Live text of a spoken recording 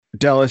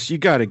Dallas, you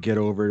got to get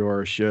over to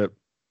our ship.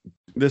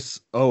 This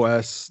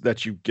OS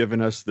that you've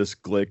given us, this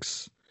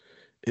Glix,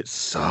 it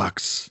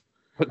sucks.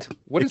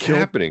 What is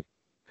happening?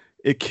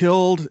 It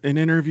killed an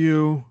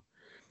interview.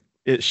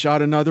 It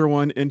shot another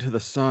one into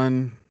the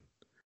sun.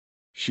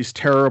 She's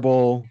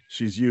terrible.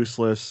 She's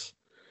useless.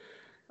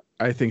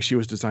 I think she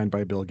was designed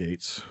by Bill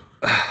Gates.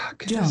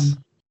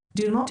 John,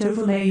 do not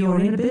overlay your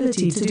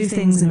inability to do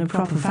things in a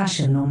proper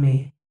fashion on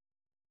me.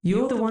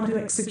 You're the one who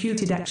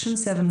executed action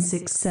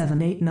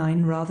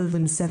 76789 rather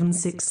than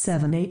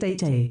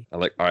 76788.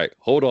 All right,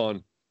 hold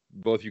on.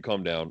 Both of you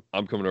calm down.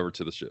 I'm coming over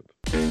to the ship.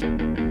 Come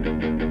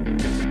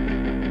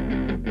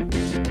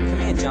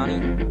here, Johnny.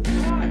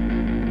 What?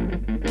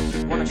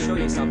 I want to show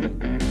you something.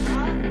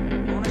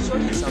 I want to show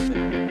you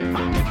something.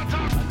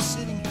 I'm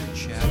sitting here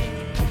chatting.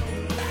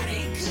 That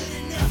ain't good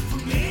enough for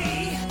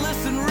me.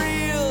 Listen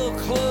real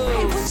close.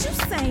 Hey, what you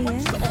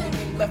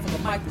saying? Left on the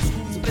microscope.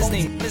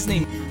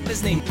 Listening.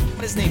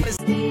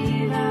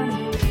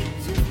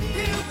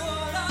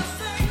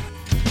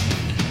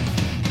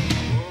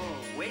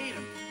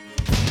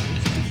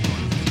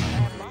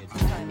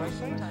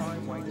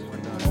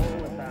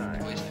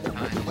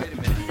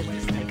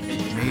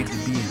 Made to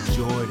be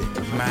enjoyed at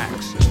the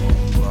max.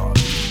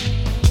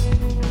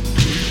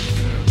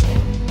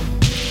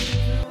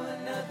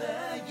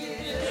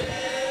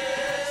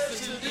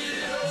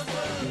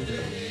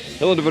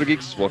 Hello, devoted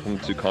geeks. Welcome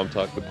to Com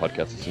Talk, the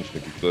podcast of Essential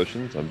Geek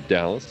Devotions. I'm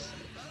Dallas,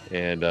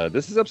 and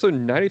this is episode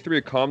 93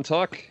 of Com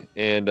Talk.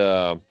 And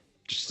just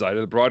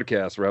decided to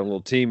broadcast. We're having a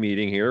little team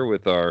meeting here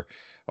with our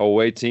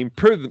away team,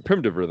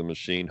 Primitive Rhythm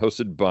Machine,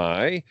 hosted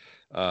by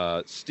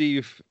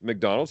Steve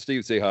McDonald.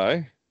 Steve, say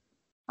hi.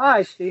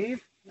 Hi,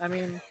 Steve.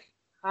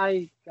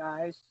 Hi,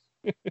 guys.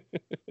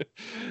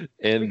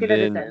 And we can then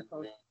edit that in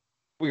post.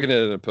 we can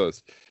edit in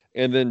post.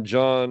 And then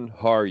John,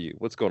 how are you?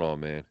 What's going on,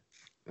 man?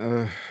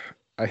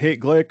 I hate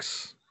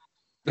Glix.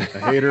 I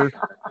hate her.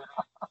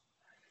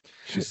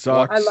 She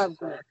sucks. I love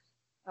Glix.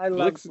 I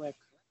love Glix.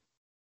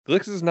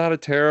 Glix is not a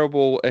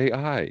terrible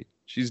AI.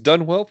 She's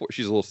done well for.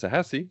 She's a little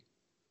sassy.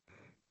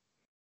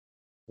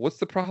 What's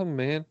the problem,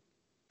 man?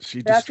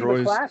 She Sassy but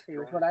destroys. classy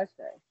is what I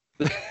say.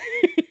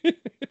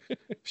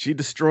 She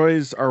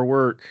destroys our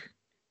work.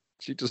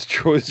 She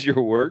destroys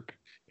your work.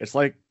 It's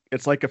like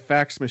a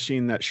fax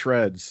machine that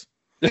shreds.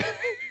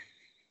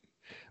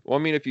 Well, I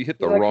mean, if you hit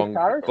the You like wrong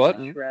guitars?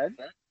 button, Shred?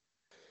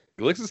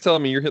 Glix is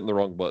telling me you're hitting the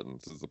wrong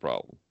buttons. Is the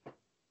problem?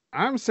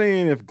 I'm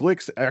saying if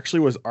Glix actually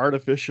was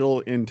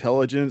artificial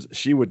intelligence,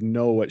 she would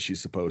know what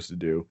she's supposed to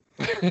do.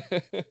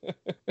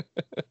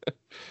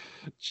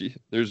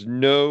 There's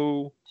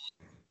no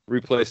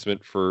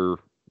replacement for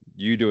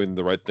you doing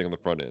the right thing on the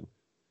front end.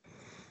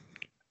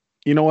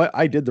 You know what?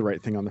 I did the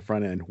right thing on the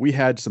front end. We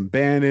had some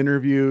band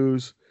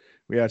interviews.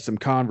 We had some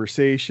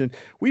conversation.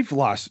 We've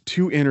lost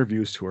 2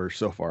 interviews to her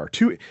so far.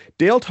 2,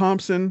 Dale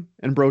Thompson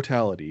and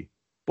Brutality.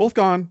 Both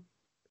gone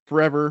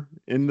forever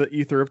in the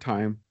ether of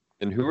time.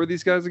 And who are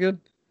these guys again?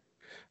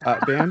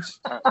 Bands.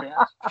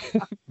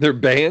 They're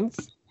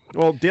bands?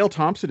 Well, Dale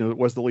Thompson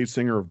was the lead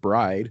singer of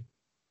Bride.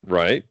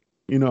 Right.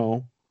 You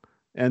know.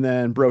 And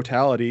then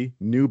Brutality,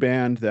 new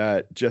band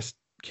that just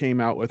came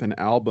out with an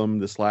album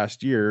this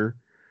last year.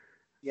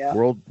 Yeah.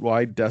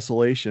 Worldwide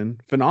Desolation.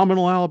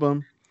 Phenomenal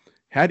album.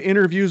 Had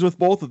interviews with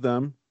both of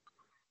them.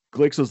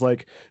 Glix was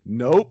like,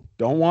 nope,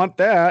 don't want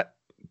that.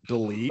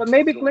 Delete. But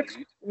maybe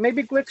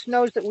Glix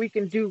knows that we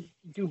can do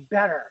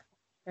better,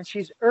 and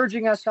she's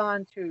urging us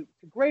on to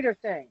greater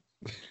things.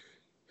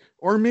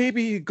 Or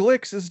maybe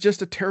Glix is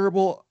just a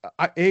terrible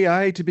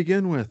AI to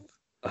begin with.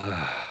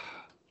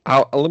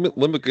 I'll let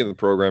me get in the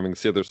programming and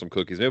see if there's some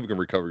cookies. Maybe we can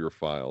recover your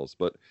files.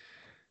 But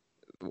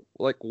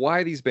like,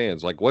 why these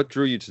bands? Like, what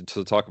drew you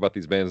to talk about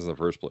these bands in the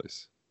first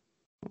place?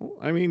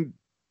 I mean,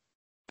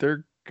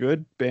 they're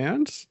good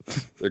bands.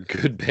 They're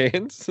good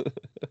bands.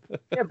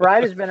 Yeah,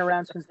 Bride has been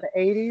around since the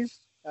 80s.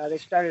 They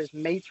started as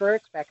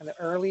Matrix back in the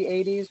early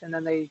 80s, and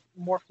then they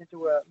morphed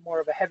into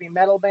more of a heavy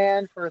metal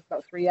band for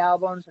about 3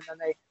 albums, and then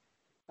they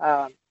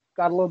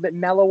got a little bit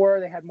mellower.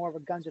 They had more of a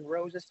Guns N'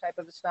 Roses type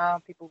of a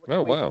sound. People would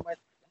equate them with.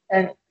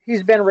 And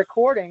he's been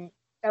recording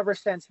ever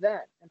since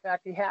then. In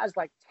fact, he has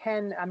like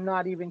 10, I'm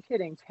not even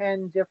kidding,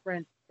 10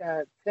 different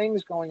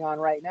things going on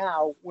right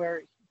now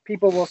where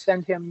people will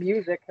send him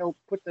music. He'll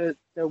put the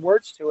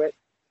words to it,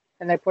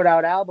 and they put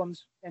out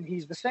albums, and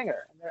he's the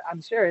singer.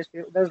 I'm serious.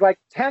 There's like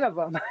 10 of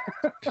them.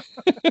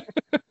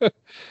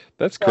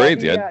 That's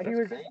crazy.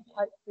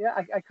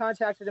 I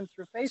contacted him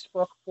through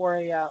Facebook for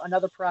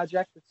another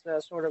project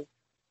that's sort of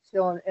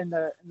still in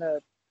the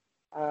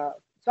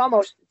it's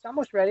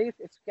almost ready.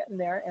 It's getting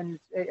there, and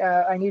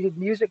I needed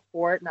music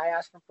for it, and I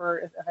asked him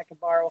if I could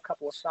borrow a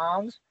couple of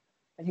songs.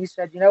 And he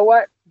said, you know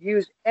what?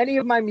 Use any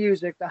of my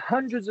music, the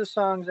hundreds of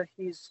songs that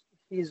he's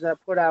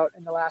put out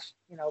in the last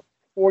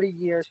 40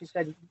 years. He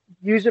said,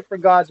 use it for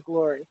God's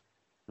glory.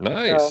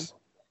 Nice. So,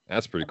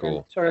 that's pretty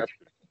cool. Sort of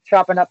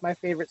chopping up my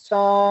favorite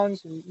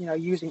songs and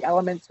using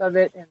elements of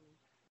it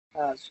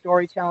and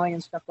storytelling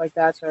and stuff like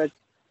that. So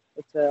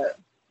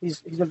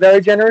he's a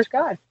very generous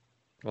guy.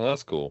 Well,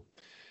 that's cool.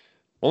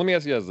 Well, let me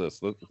ask you guys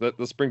this.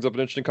 This brings up an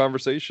interesting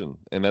conversation,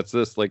 and that's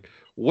this: like,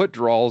 what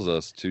draws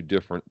us to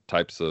different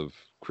types of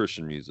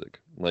Christian music?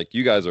 Like,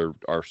 you guys are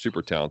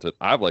super talented.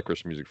 I've liked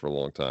Christian music for a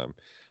long time.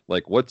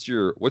 Like, what's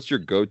your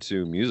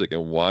go-to music,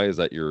 and why is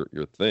that your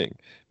thing?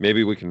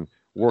 Maybe we can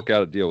work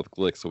out a deal with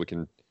Glick so we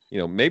can,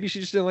 maybe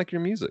she just didn't like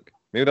your music.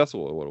 Maybe that's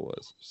what it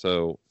was.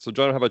 So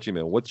John, how about you,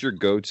 man? What's your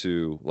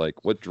go-to, like,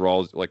 what's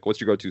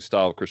your go-to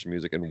style of Christian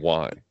music, and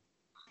why?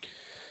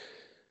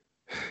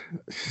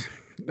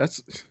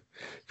 That's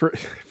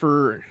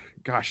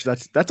gosh,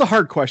 that's a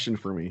hard question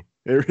for me.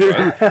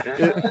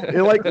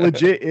 It like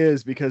legit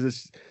is, because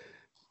it's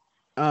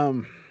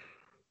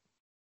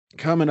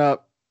coming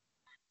up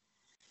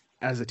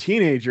as a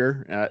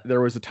teenager,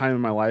 there was a time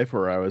in my life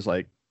where I was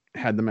like,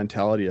 had the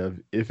mentality of,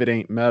 if it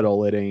ain't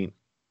metal, it ain't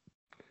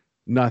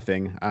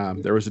nothing.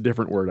 There was a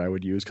different word I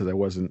would use because I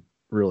wasn't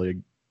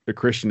really a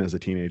Christian as a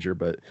teenager,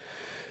 but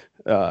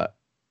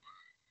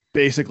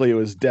basically it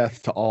was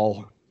death to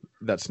all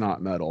that's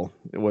not metal.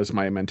 It was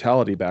my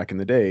mentality back in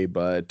the day,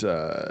 but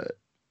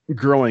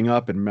growing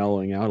up and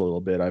mellowing out a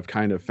little bit, I've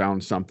kind of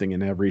found something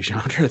in every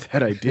genre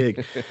that I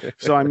dig.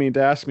 So, I mean,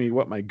 to ask me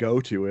what my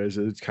go-to is,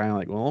 it's kind of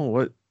like,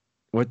 well,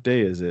 what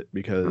day is it?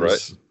 Because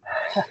right.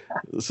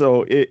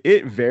 So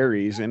it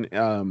varies. And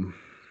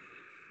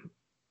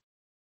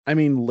I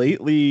mean,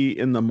 lately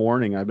in the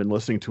morning, I've been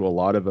listening to a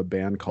lot of a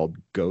band called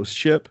Ghost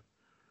Ship.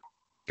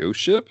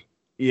 Ghost Ship?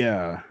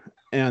 Yeah.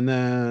 And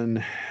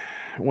then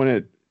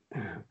when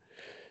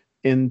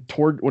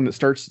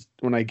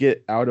I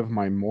get out of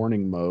my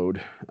morning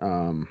mode,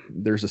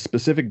 there's a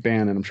specific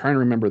band, and I'm trying to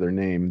remember their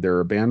name. They're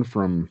a band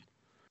from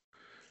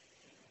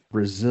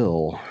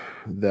Brazil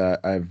that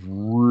I've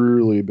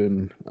really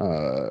been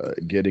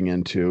getting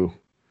into,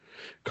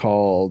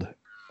 called,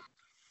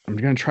 I'm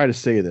going to try to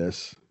say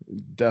this.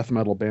 Death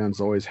metal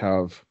bands always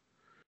have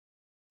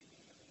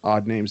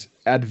odd names.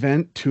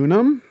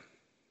 Adventunum?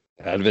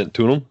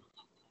 Adventunum?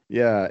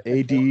 Yeah,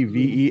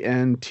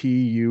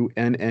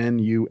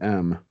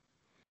 Adventunum.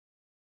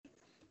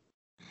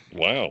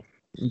 Wow.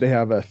 They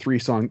have a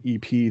 3-song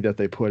EP that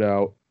they put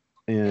out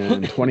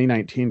in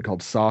 2019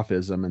 called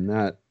Sophism,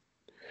 and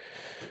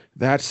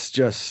that's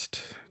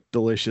just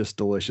delicious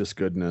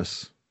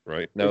goodness.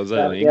 Right. Now, is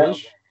that in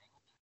English?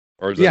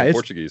 Or is that in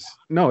Portuguese?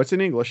 No, it's in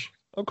English.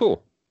 Oh,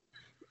 cool.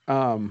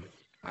 I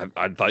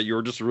thought you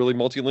were just really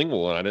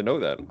multilingual, and I didn't know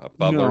that. I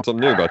thought I learned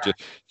something new about you.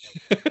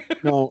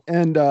 No,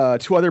 and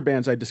 2 other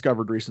bands I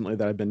discovered recently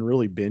that I've been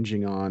really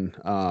binging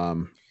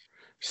on.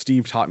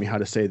 Steve taught me how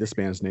to say this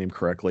band's name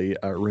correctly.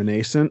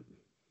 Renascent.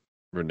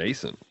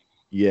 Renascent.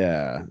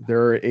 Yeah,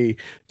 they're a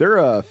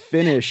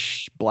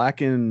Finnish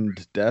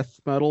blackened death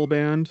metal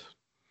band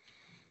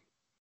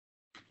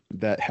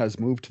that has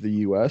moved to the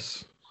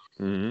U.S.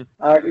 Mm-hmm.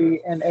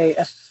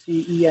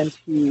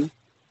 Renascent.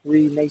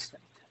 Renascent.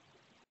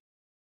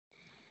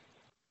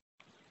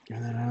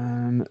 And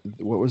then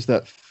what was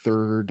that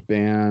third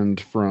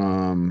band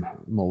from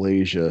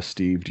Malaysia,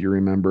 Steve? Do you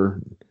remember?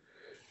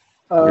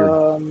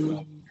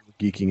 We're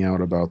geeking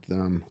out about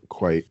them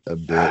quite a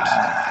bit.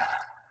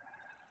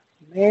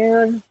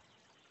 Man.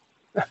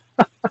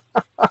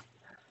 I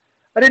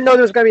didn't know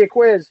there was going to be a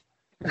quiz.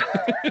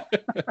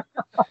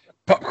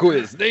 Pop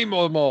quiz. Name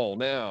them all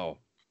now.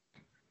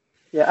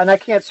 Yeah, and I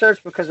can't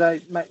search because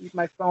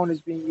my phone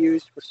is being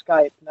used for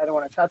Skype, and I don't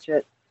want to touch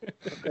it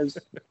because...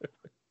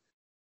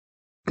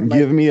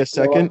 Give me a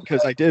second,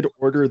 because I did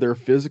order their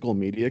physical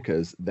media,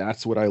 because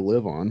that's what I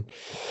live on.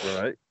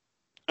 Right.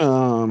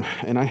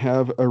 And I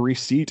have a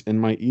receipt in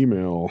my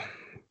email.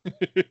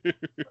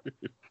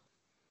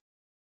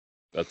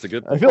 That's a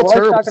good. I feel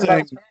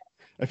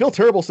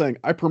terrible saying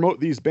I promote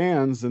these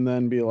bands and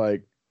then be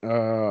like,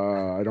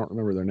 I don't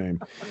remember their name.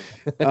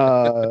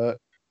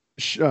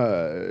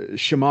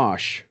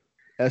 Shamash,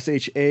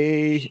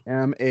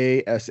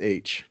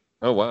 Shamash.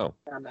 Oh wow.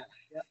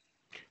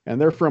 And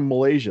they're from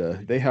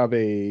Malaysia. They have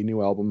a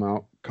new album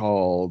out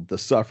called The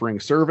Suffering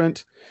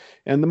Servant.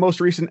 And the most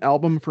recent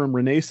album from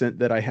Renascent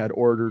that I had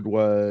ordered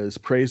was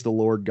Praise the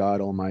Lord God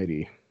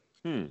Almighty.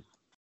 And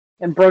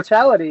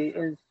Brutality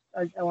is,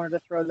 I wanted to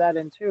throw that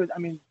in too. I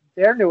mean,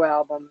 their new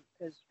album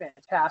is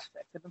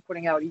fantastic. They've been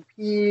putting out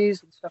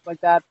EPs and stuff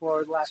like that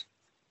for the last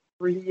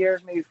 3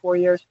 years, maybe 4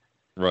 years.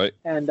 Right.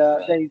 And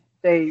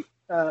they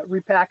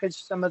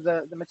repackaged some of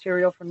the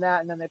material from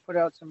that, and then they put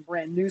out some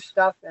brand new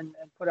stuff and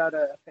put out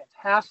a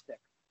fantastic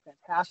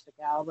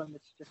album.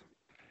 It's just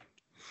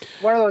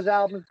one of those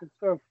albums that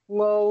sort of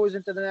flows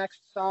into the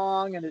next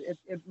song, and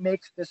it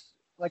makes this,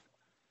 like,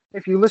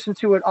 if you listen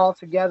to it all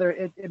together,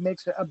 it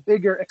makes a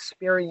bigger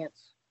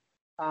experience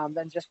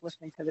than just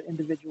listening to the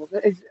individuals.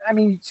 I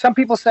mean, some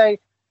people say,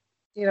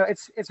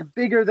 it's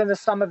bigger than the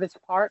sum of its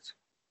parts.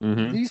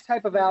 Mm-hmm. These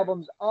type of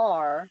albums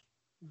are,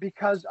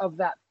 because of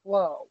that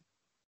flow.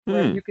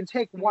 Where you can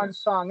take one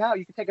song out,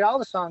 you can take all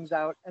the songs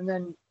out, and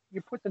then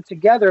you put them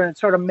together, and it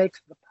sort of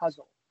makes the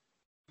puzzle.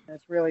 And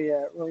it's really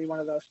one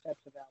of those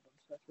types of albums.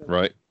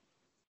 Right.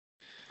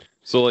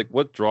 So, like,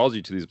 what draws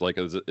you to these? Like,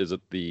 is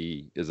it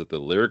the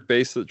lyric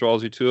base that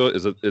draws you to it?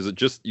 Is it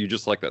just you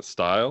just like that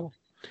style?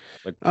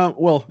 Like,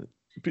 well,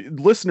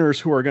 listeners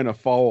who are going to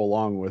follow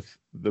along with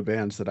the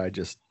bands that I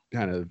just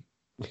kind of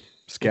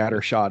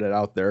scattershotted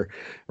out there,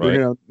 Right.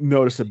 they're going to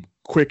notice a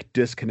quick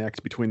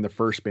disconnect between the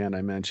first band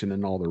I mentioned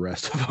and all the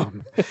rest of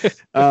them.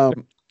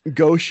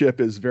 Ghost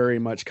Ship is very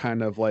much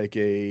kind of like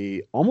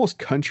a almost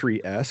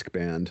country-esque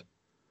band.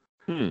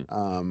 And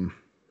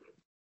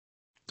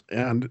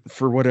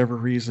for whatever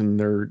reason,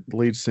 their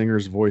lead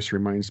singer's voice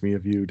reminds me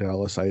of you,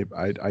 Dallas. I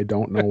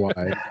don't know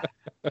why.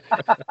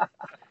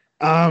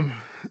 I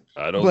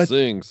don't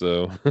sing,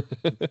 so.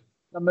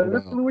 The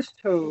mellifluous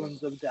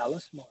tones of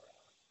Dallas Morrow.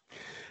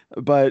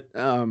 But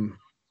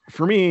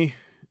for me,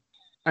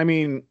 I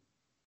mean,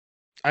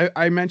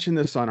 I mentioned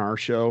this on our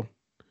show,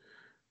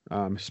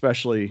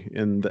 especially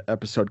in the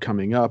episode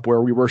coming up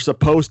where we were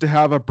supposed to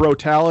have a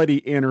brutality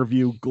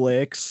interview,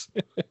 Glicks.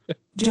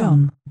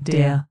 John,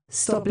 dear,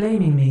 stop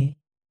blaming me.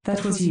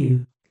 That was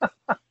you.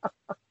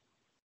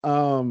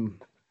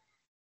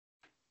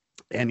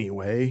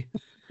 Anyway,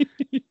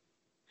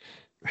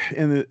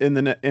 in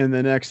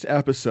the next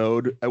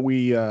episode,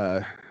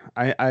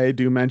 I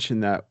do mention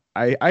that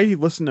I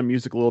listen to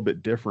music a little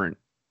bit different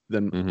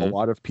than a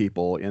lot of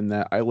people in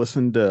that I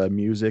listen to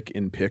music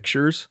in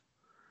pictures.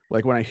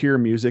 Like when I hear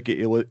music,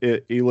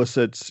 it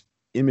elicits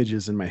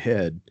images in my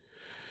head.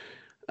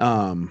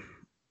 So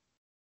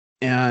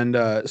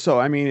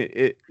I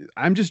mean,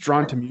 I'm just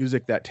drawn to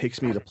music that takes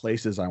me to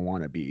places I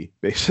want to be,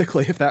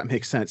 basically, if that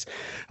makes sense.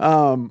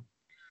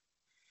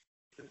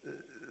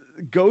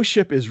 Ghost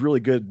Ship is really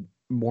good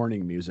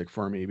morning music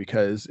for me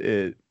because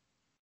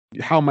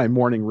how my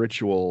morning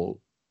ritual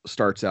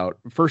starts out.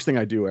 First thing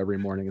I do every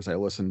morning is I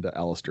listen to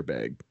Alistair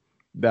Begg.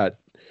 That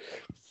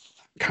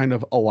kind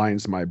of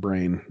aligns my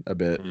brain a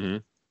bit. Yeah,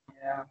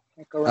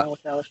 can't go wrong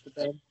with Alistair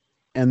Begg.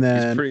 And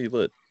then he's pretty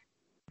lit.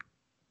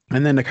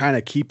 And then to kind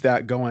of keep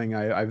that going,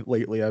 I've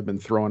been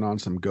throwing on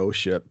some Ghost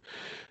Ship,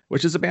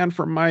 which is a band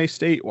from my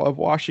state of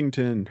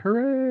Washington.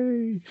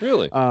 Hooray!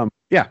 Really?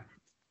 Yeah.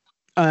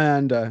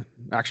 And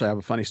actually, I have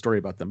a funny story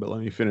about them, but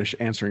let me finish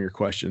answering your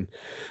question.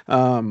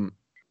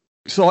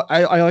 So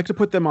I like to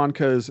put them on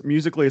because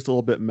musically it's a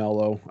little bit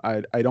mellow.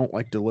 I don't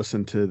like to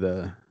listen to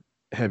the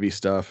heavy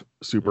stuff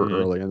super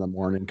early in the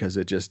morning because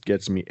it just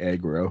gets me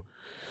aggro.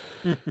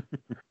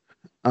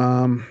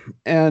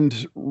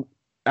 And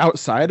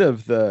outside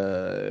of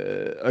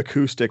the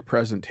acoustic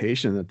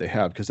presentation that they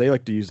have, because they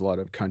like to use a lot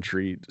of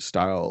country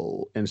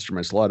style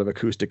instruments, a lot of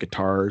acoustic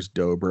guitars,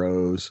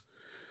 dobros,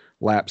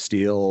 lap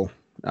steel,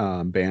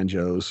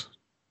 banjos.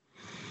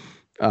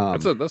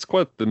 That's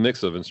quite the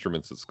mix of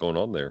instruments that's going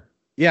on there.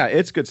 Yeah,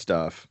 it's good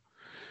stuff.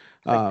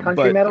 Like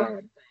country metal?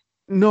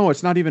 No,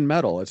 it's not even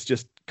metal. It's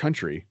just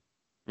country.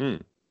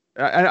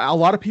 A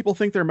lot of people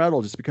think they're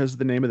metal just because of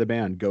the name of the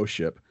band, Ghost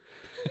Ship.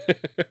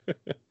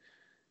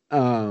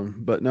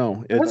 But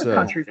no, it's a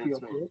country feel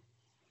to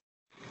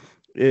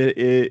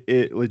it.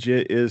 It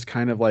legit is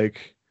kind of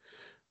like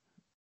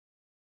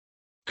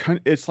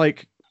it's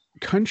like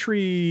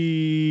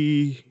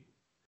country.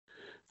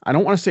 I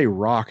don't want to say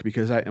rock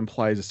because that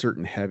implies a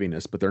certain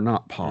heaviness, but they're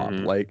not pop.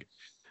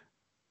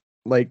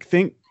 Like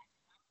think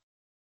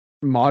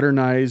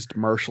modernized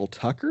Marshall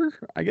Tucker,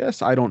 I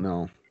guess. I don't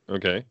know.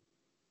 Okay.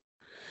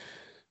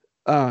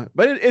 But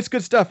it's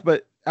good stuff.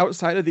 But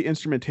outside of the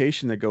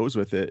instrumentation that goes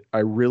with it, I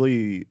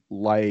really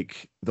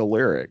like the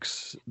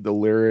lyrics. The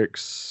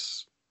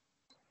lyrics,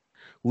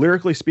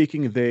 lyrically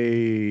speaking,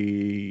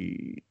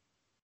 they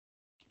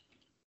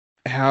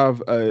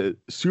have a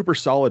super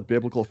solid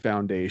biblical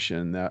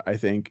foundation that I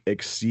think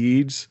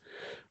exceeds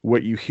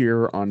what you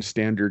hear on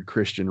standard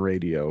Christian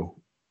radio.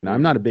 Now,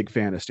 I'm not a big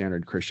fan of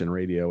standard Christian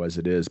radio as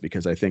it is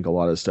because I think a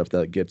lot of stuff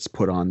that gets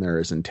put on there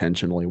is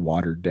intentionally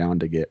watered down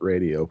to get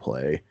radio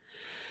play.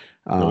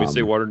 When we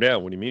say watered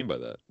down, what do you mean by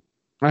that?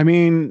 I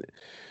mean,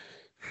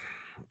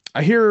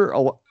 I hear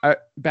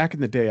back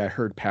in the day, I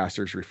heard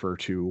pastors refer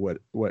to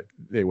what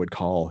they would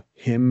call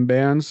hymn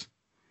bands.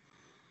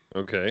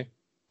 Okay.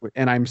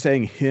 And I'm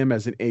saying hymn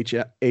as an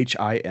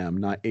H-I-M,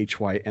 not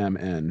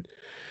H-Y-M-N.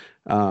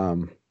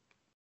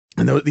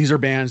 And these are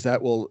bands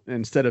that will,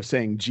 instead of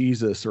saying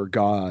Jesus or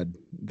God,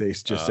 they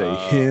just say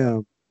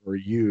him or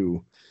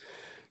you.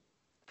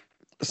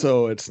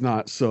 So it's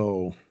not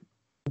so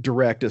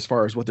direct as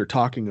far as what they're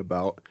talking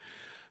about.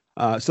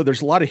 So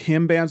there's a lot of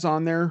hymn bands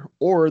on there,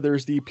 or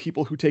there's the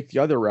people who take the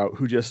other route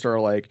who just are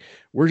like,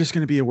 we're just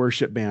going to be a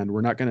worship band.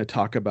 We're not going to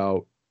talk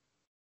about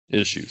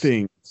issues,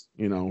 things.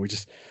 You know, we're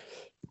just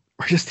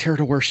here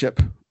to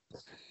worship.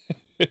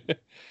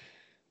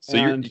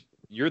 So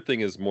your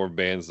thing is more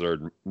bands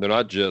that they're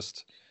not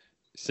just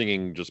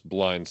singing just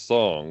blind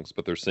songs,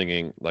 but they're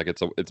singing like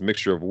it's a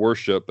mixture of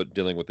worship, but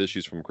dealing with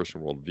issues from a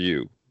Christian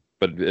worldview,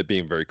 but it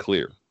being very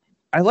clear.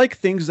 I like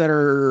things that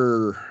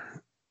are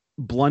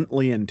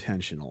bluntly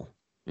intentional,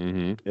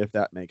 if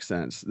that makes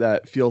sense.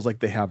 That feels like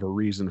they have a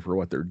reason for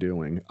what they're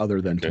doing other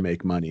than to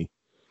make money.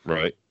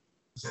 Right.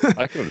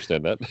 I can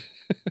understand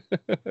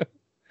that.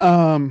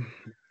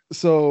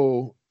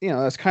 So,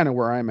 that's kind of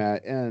where I'm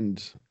at.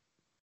 And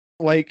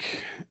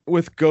like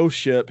with Ghost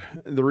Ship,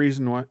 the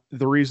reason what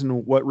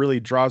really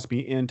draws me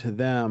into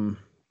them,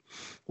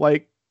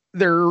 like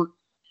they're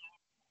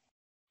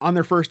on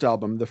their first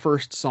album, the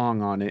first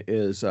song on it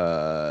is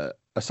a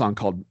song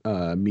called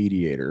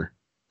Mediator.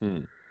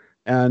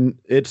 And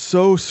it's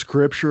so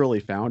scripturally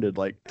founded.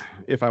 Like,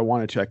 if I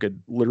wanted to, I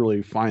could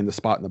literally find the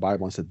spot in the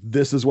Bible and said,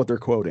 this is what they're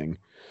quoting.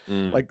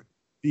 Like,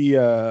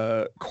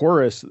 the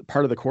chorus,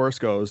 part of the chorus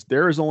goes,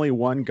 there is only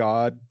one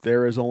God,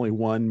 there is only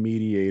one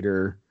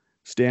mediator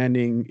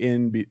standing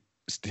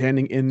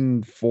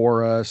in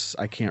for us.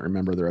 I can't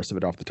remember the rest of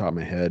it off the top of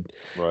my head.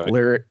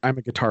 Right. I'm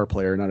a guitar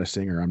player, not a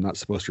singer. I'm not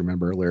supposed to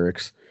remember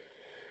lyrics.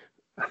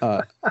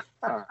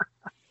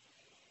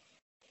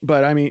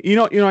 But I mean, you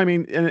know, I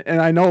mean,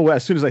 and I know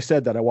as soon as I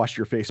said that, I watched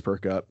your face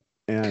perk up,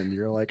 and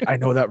you're like, I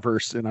know that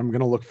verse, and I'm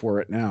gonna look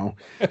for it now.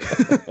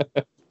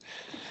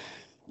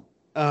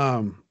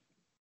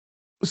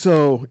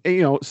 So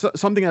you know,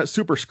 something that's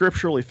super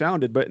scripturally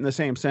founded, but in the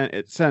same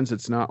sense,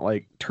 it's not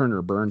like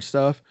Turner Burn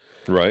stuff,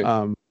 Right.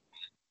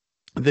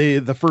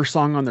 The first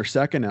song on their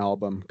second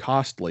album,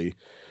 Costly,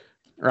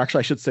 or actually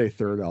I should say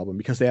third album,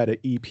 because they had an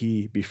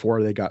EP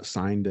before they got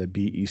signed to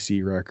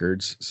BEC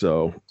Records,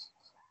 so.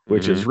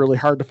 Which is really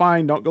hard to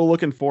find. Don't go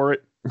looking for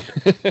it.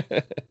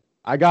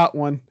 I got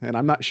one, and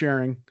I'm not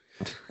sharing.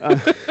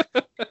 But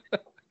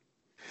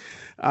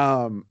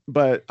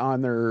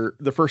on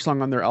the first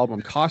song on their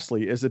album,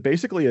 Costly, is it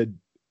basically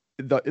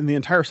the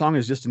entire song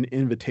is just an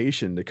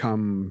invitation to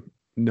come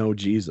know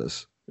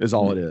Jesus, is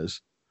all it is.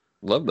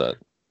 Love that.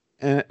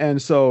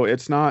 And so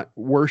it's not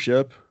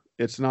worship.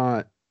 It's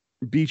not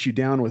beat you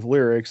down with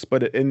lyrics,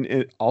 but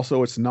it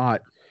also, it's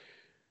not,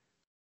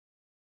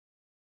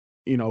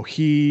 you know,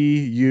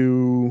 he,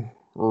 you,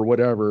 or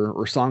whatever,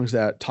 or songs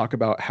that talk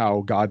about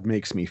how God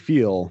makes me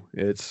feel.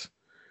 It's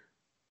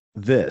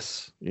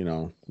this, you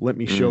know, let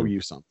me show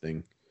you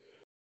something.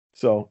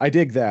 So I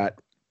dig that.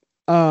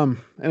 And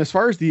as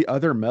far as the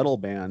other metal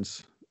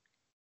bands,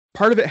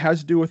 part of it has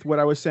to do with what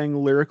I was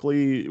saying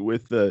lyrically,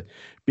 with the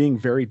being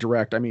very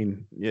direct. I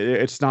mean,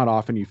 it's not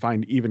often you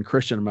find even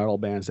Christian metal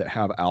bands that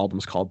have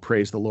albums called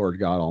Praise the Lord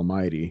God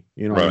Almighty.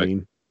 You know what I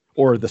mean?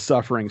 Or The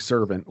Suffering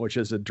Servant, which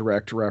is a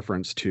direct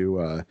reference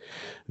to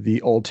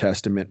the Old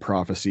Testament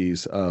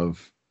prophecies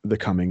of the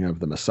coming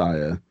of the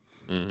Messiah.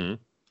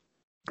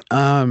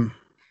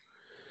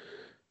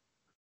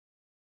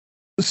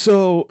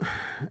 So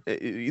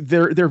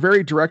they're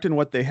very direct in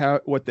what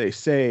they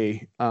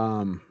say,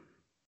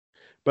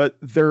 but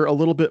they're a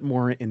little bit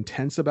more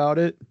intense about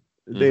it.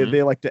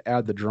 They like to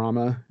add the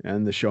drama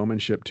and the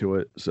showmanship to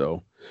it,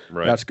 so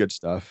that's good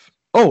stuff.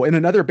 Oh, and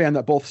another band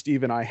that both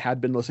Steve and I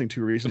had been listening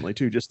to recently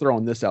too, just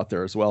throwing this out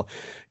there as well,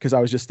 because I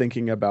was just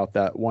thinking about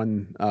that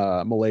one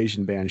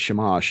Malaysian band,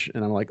 Shamash,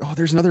 and I'm like, oh,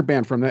 there's another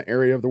band from that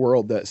area of the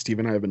world that Steve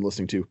and I have been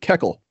listening to,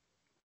 Kekel.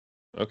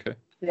 Okay.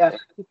 Yeah.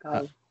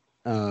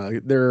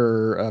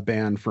 They're a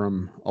band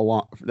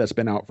that's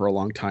been out for a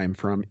long time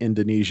from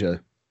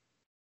Indonesia.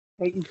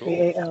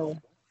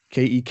 Kekal.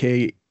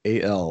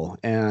 Kekal,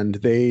 and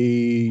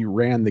they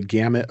ran the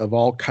gamut of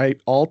all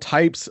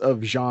types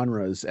of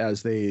genres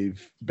as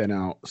they've been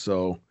out.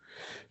 So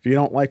if you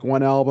don't like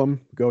one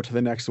album, go to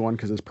the next one,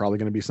 because it's probably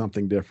going to be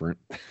something different.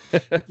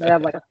 They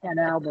have like 10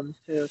 albums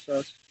too,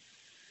 so it's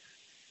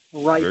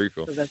right. Very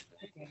cool.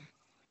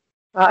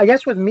 I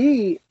guess with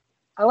me,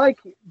 I like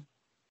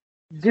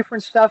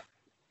different stuff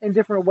in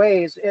different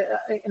ways.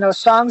 You know,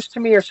 songs to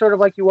me are sort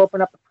of like you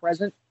open up a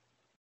present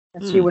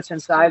and see what's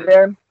inside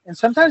there. And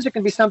sometimes it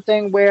can be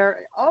something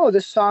where, oh,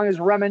 this song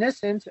is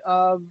reminiscent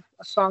of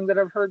a song that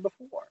I've heard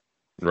before.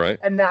 Right.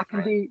 And that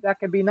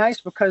can be nice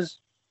because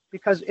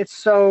it's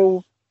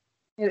so,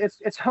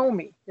 it's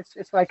homey.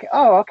 It's like,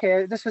 oh,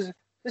 okay, this is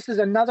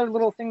another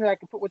little thing that I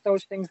can put with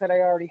those things that I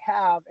already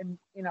have, and,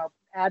 you know,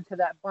 add to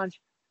that bunch.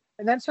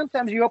 And then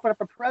sometimes you open up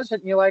a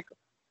present and you're like,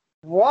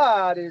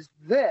 what is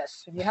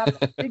this? And you have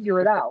to figure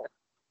it out,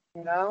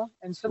 you know?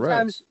 And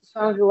sometimes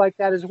songs are like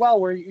that as well,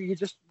 where you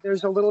just,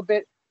 there's a little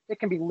bit, it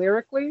can be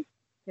lyrically,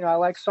 you know, I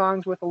like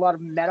songs with a lot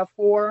of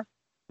metaphor.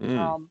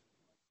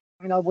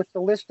 You know, with the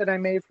list that I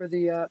made for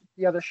the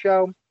other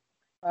show,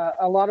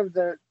 a lot of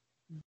the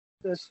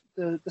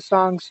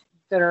songs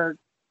that are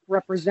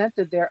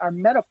represented there are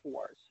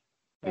metaphors.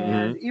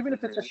 And even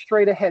if it's a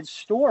straight ahead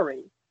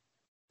story,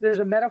 there's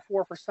a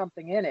metaphor for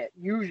something in it,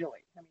 usually.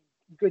 I mean,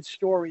 good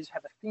stories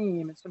have a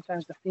theme, and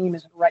sometimes the theme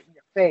isn't right in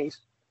your face.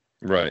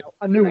 Right. You know,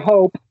 A New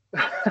Hope.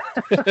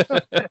 It's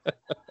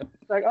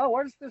like, oh,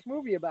 what is this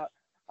movie about?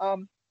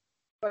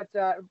 But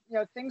you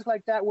know, things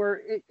like that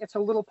where it's a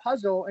little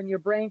puzzle, and your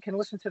brain can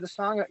listen to the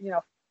song, you know,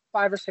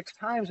 5 or 6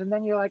 times, and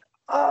then you're like,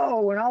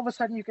 oh, and all of a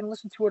sudden you can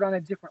listen to it on a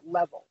different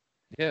level.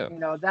 Yeah. You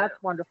know,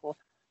 that's wonderful.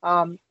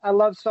 I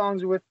love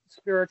songs with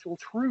spiritual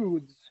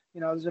truths. You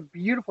know, there's a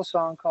beautiful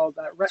song called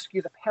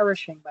 "Rescue the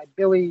Perishing" by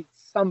Billy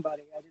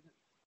somebody.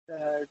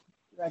 Can't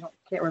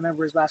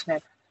remember his last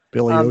name.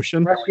 Billy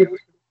Ocean?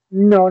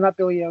 No, not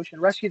Billy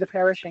Ocean. Rescue the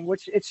Perishing,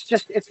 which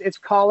it's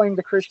calling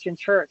the Christian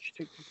church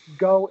to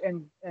go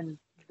and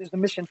there's the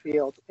mission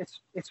field. It's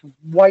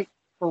white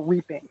for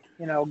reaping.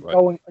 You know,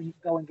 go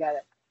and get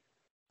it.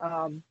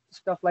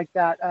 Stuff like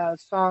that.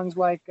 Songs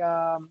like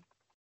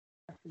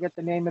I forget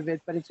the name of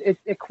it, but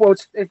it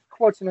quotes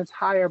an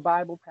entire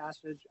Bible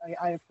passage.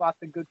 I have fought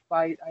the good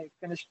fight. I have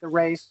finished the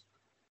race,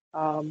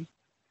 and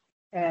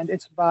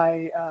it's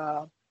by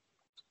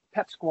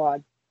Pep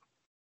Squad.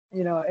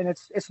 You know, and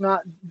it's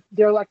not,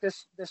 they're like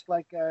this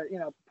like you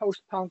know,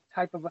 post-punk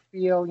type of a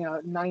feel, you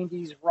know,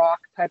 90s rock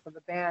type of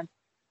a band,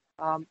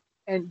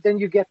 and then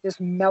you get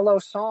this mellow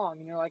song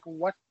and you're like,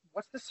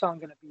 what's this song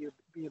going to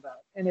be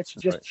about? And it's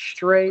just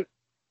straight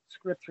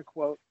scripture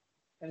quote,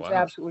 and it's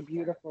absolutely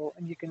beautiful.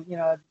 And you can, you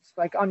know, it's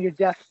like on your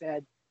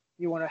deathbed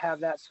you want to have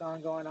that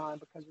song going on,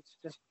 because it's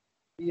just,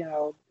 you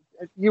know,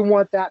 you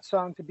want that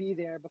song to be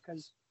there,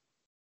 because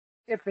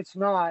if it's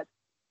not,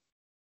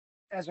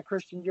 as a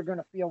Christian, you're going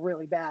to feel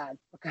really bad,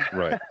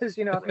 because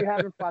you know, if you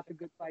haven't fought the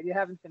good fight, you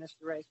haven't finished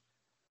the race.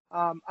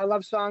 I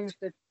love songs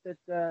that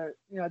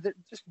you know, that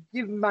just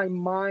give my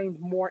mind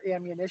more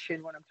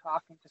ammunition when I'm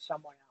talking to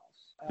someone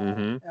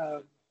else.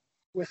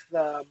 With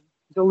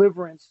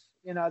deliverance,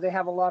 you know, they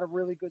have a lot of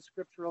really good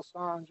scriptural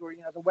songs where,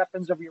 you know, the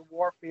weapons of your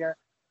warfare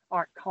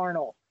aren't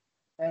carnal,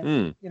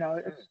 and you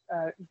know,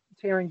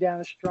 tearing down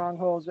the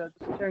strongholds,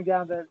 tearing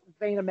down the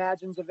vain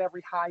imagines of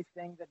every high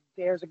thing that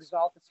dares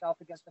exalt itself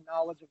against the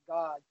knowledge of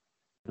God.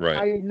 Right.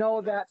 I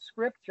know that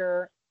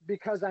scripture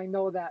because I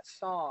know that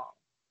song.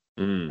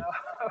 You know?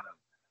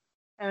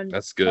 And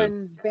that's good.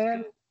 When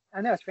bands,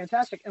 I know, it's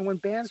fantastic. And when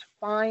bands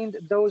find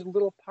those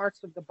little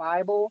parts of the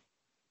Bible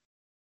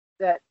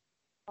that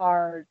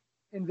are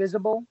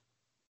invisible,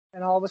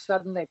 and all of a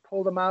sudden they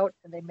pull them out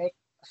and they make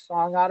a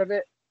song out of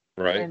it.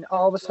 Right. And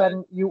all of a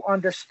sudden you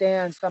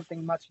understand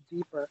something much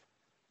deeper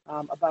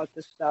about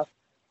this stuff.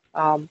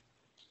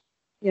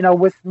 You know,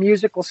 with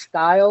musical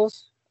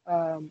styles,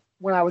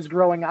 when I was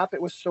growing up,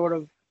 it was sort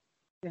of,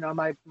 you know,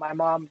 my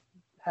mom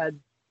had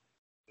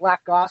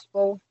black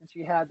gospel and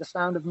she had The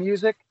Sound of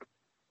Music.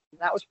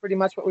 And that was pretty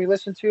much what we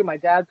listened to. My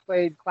dad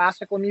played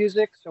classical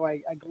music, so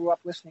I grew up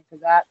listening to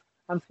that.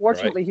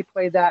 Unfortunately, he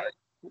played that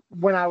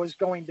when I was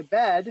going to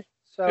bed.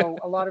 So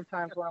a lot of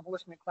times when I'm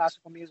listening to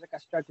classical music, I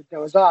start to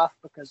doze off,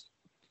 because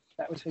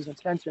that was his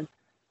intention.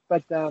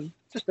 But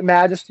just the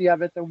majesty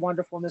of it, the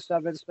wonderfulness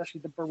of it, especially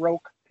the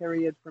Baroque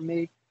period for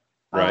me.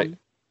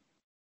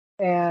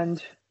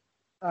 And,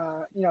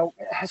 you know,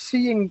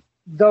 seeing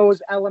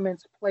those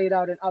elements played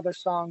out in other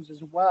songs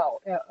as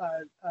well.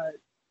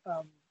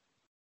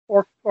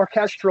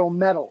 Orchestral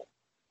metal,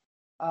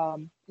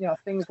 you know,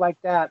 things like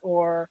that,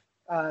 or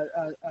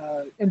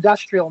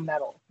industrial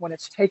metal, when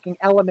it's taking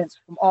elements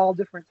from all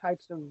different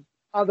types of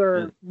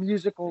other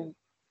musical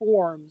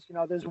forms. You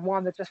know, there's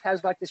one that just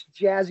has like this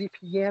jazzy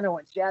piano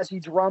and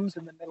jazzy drums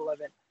in the middle of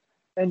it,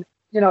 and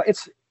you know,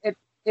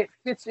 it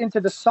fits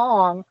into the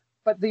song,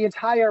 but the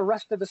entire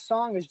rest of the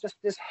song is just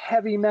this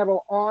heavy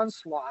metal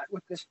onslaught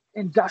with this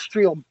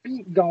industrial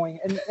beat going,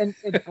 and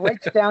it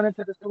breaks down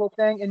into this little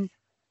thing,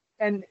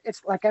 and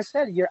it's like I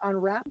said, you're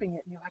unwrapping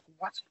it and you're like,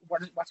 what's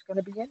going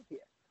to be in here?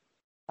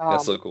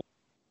 That's so cool.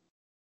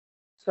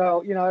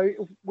 So, you know,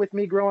 with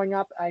me growing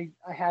up, I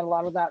had a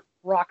lot of that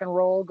rock and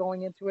roll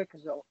going into it,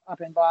 because up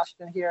in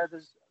Boston here,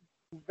 there's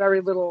very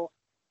little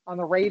on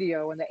the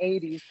radio in the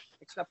 80s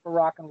except for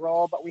rock and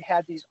roll, but we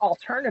had these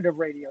alternative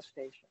radio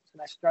stations,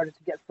 and I started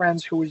to get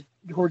friends who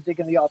were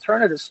digging the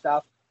alternative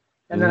stuff,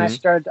 and then I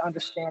started to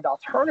understand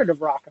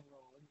alternative rock and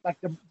roll, like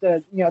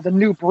the you know, the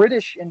new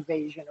British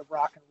invasion of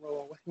rock and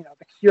roll with, you know,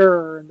 the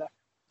Cure and the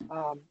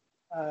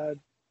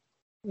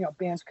you know,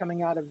 bands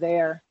coming out of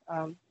there.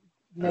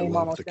 Name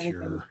almost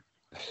anything.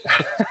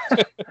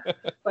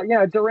 But you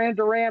know, Duran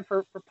Duran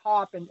for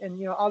pop, and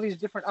you know, all these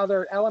different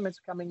other elements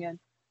coming in,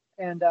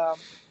 and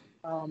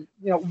you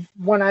know,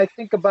 when I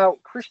think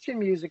about Christian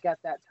music at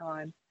that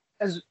time,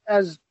 as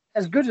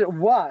good as it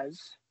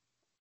was,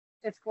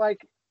 it's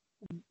like,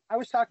 I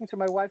was talking to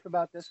my wife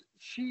about this.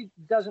 She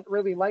doesn't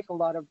really like a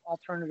lot of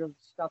alternative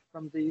stuff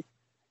from the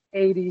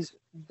 80s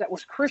that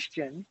was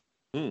Christian,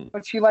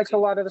 but she likes a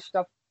lot of the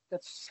stuff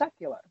that's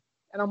secular.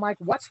 And I'm like,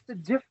 what's the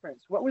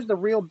difference? What was the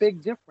real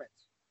big difference?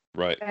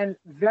 Right. And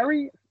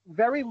very,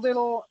 very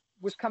little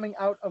was coming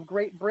out of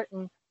Great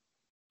Britain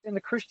in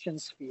the Christian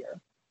sphere.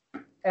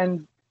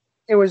 And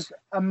it was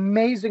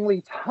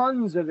amazingly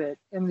tons of it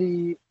in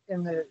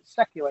the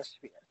secular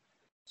sphere.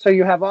 So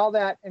you have all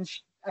that, and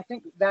I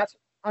think that's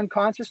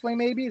unconsciously,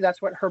 maybe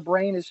that's what her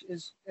brain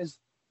is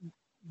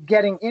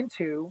getting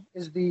into,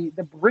 is the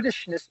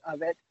Britishness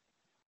of it.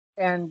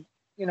 And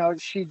you know,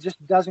 she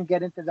just doesn't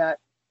get into that,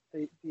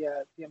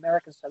 the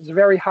American stuff. It's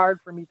very hard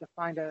for me to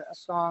find a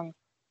song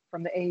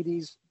from the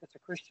 80s that's a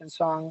Christian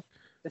song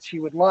that she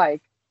would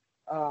like,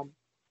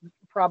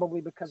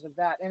 probably because of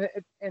that.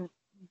 And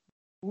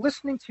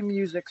listening to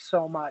music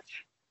so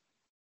much,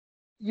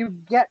 you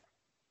get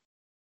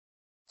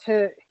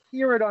to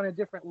hear it on a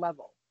different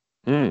level.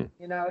 You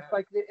know, it's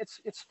like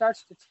it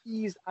starts to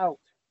tease out,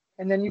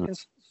 and then you can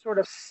sort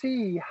of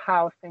see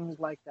how things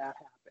like that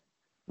happen.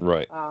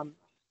 Right.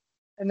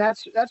 And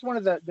that's one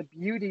of the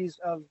beauties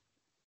of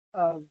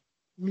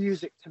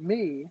music to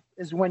me,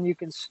 is when you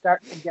can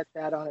start to get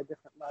that on a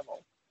different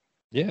level.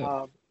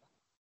 Yeah.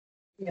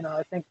 You know,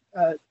 I think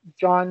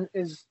John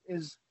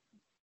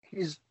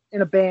he's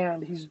in a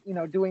band. He's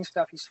doing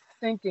stuff. He's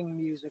thinking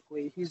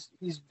musically. He's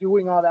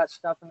doing all that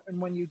stuff.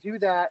 And when you do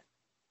that,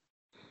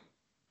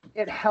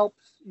 it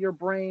helps your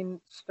brain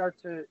start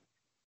to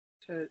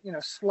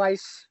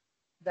slice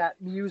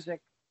that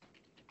music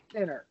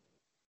thinner,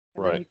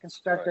 and then you can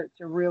start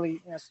to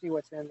really see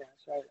what's in there.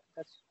 So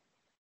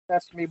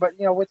that's me. But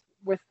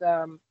with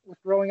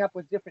growing up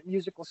with different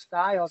musical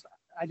styles,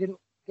 I didn't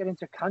get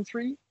into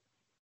country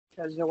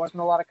because there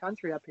wasn't a lot of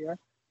country up here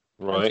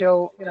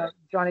until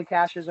Johnny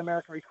Cash's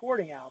American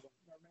Recordings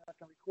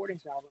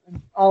album,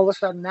 and all of a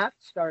sudden that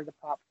started to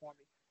pop for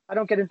me. I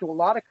don't get into a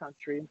lot of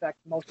country. In fact,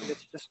 most of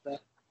it's just the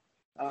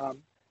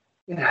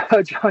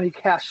Johnny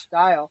Cash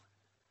style.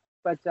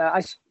 But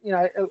I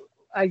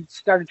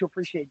started to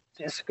appreciate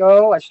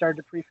disco. I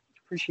started to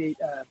appreciate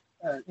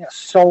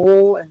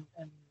soul and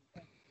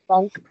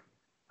funk,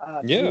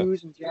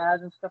 blues and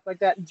jazz and stuff like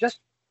that. And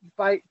just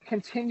by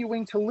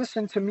continuing to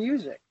listen to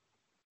music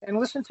and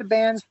listen to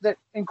bands that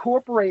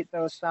incorporate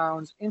those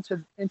sounds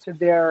into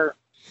their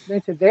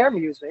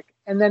music,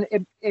 and then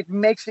it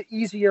makes it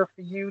easier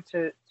for you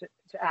to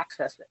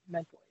access it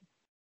mentally.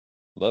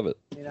 Love it.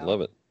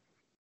 Love it.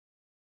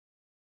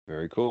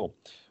 Very cool.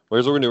 Well,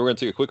 here's what we're going to do. We're going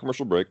to take a quick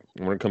commercial break.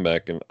 And we're going to come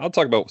back, and I'll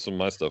talk about some of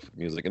my stuff with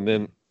music. And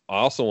then I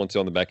also want to,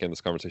 on the back end of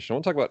this conversation, I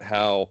want to talk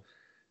about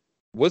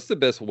what's the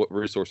best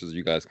resources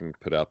you guys can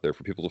put out there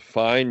for people to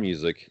find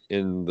music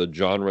in the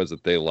genres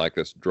that they like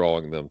that's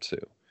drawing them to.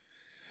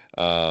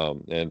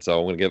 And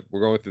so we're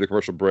going through the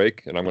commercial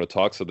break, and I'm going to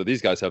talk so that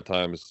these guys have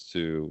time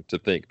to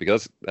think,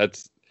 because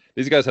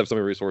these guys have so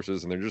many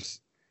resources, and they're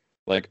just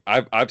like,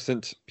 I've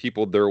sent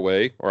people their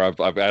way, or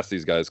I've asked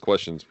these guys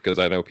questions because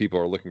I know people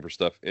are looking for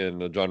stuff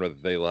in a genre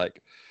that they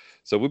like.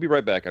 So we'll be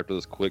right back after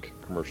this quick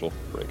commercial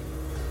break.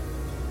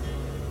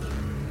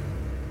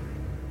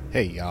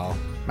 Hey y'all,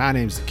 my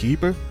name's The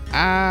Keeper.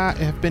 I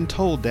have been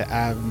told that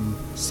I'm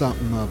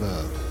something of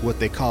what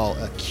they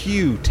call a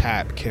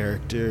Q-type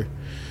character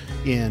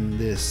in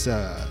this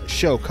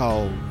show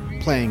called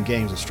Playing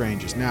Games with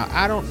Strangers. Now,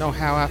 I don't know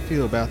how I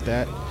feel about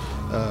that,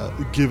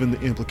 given the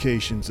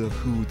implications of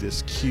who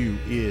this Q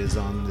is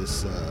on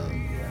this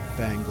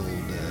fangled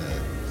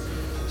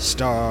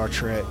Star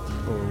Trek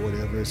or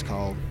whatever it's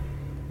called.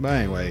 But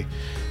anyway,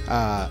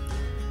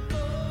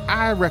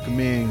 I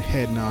recommend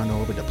heading on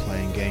over to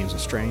Playing Games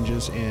with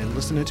Strangers and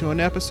listening to an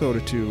episode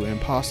or two, and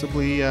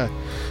possibly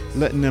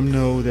letting them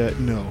know that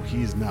no,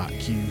 he's not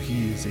Q.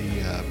 He is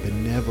a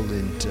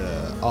benevolent,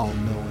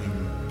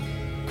 all-knowing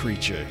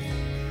creature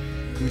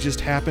who just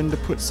happened to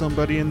put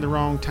somebody in the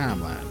wrong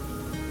timeline.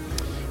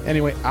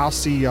 Anyway, I'll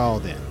see y'all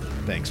then.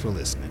 Thanks for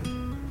listening.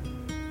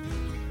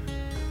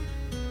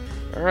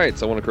 All right,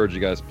 so I want to encourage you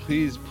guys,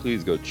 please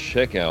go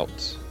check out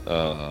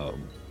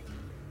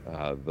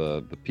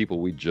the people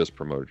we just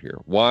promoted here.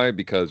 Why?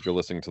 Because you're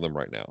listening to them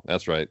right now.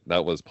 That's right.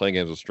 That was Playing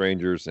Games with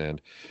Strangers, and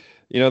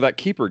that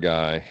Keeper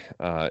guy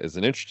is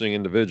an interesting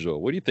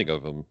individual. What do you think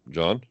of him,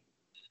 John?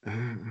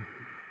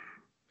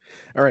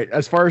 All right.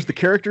 As far as the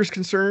character's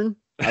concerned,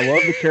 I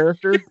love the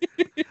character.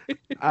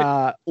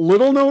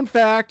 Little known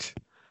fact,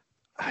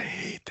 I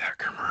hate that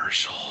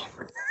commercial.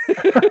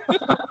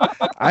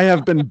 I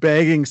have been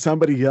begging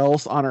somebody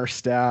else on our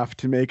staff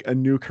to make a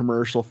new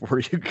commercial for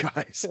you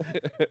guys.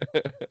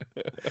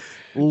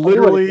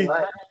 Literally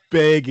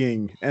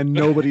begging, and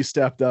nobody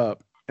stepped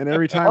up. And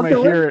every time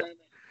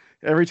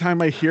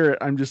I hear it,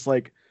 I'm just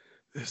like,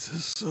 this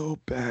is so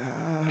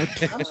bad.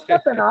 I'm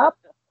stepping up.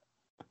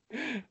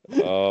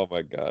 Oh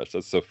my gosh,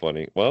 that's so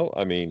funny. Well,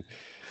 I mean,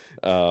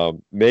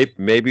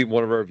 maybe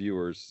one of our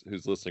viewers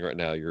who's listening right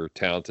now, you're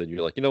talented.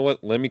 You're like, you know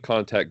what? Let me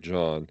contact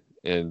John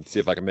and see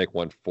if I can make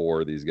one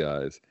for these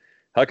guys.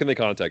 How can they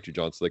contact you,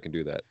 John, so they can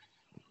do that?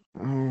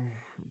 Oh,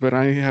 but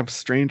I have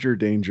stranger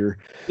danger.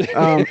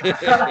 Let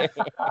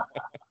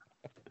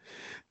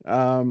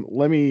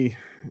me,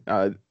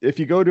 if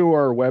you go to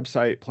our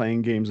website,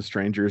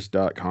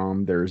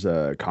 playinggameswithstrangers.com, there's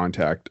a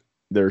contact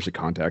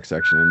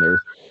section in there.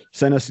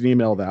 Send us an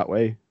email that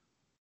way.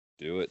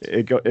 Do it.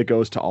 It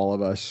goes to all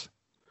of us.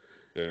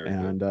 Very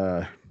and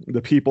good.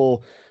 the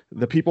people,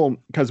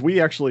 because we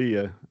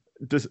actually,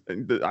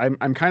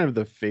 I'm kind of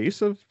the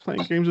face of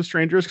Playing Games with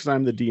Strangers because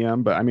I'm the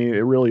DM, but I mean, it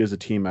really is a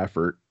team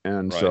effort.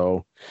 And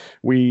so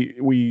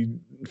we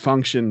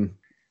function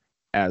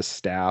as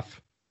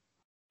staff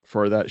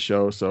for that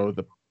show. So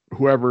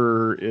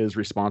whoever is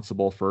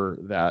responsible for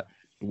that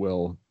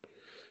will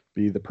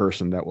be the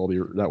person that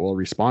will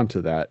respond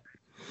to that.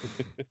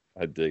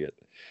 I dig it.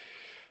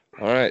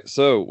 All right,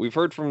 so we've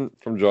heard from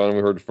John and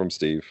we heard from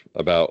Steve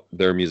about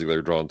their music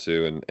they're drawn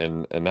to,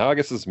 and now I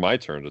guess it's my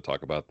turn to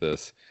talk about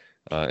this,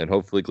 and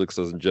hopefully Glix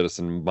doesn't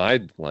jettison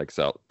my likes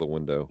out the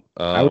window.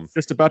 I was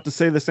just about to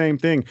say the same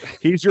thing.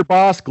 He's your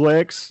boss,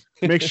 Glix.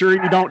 Make sure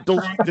you don't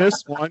delete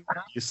this one,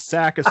 you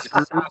sack of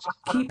screws.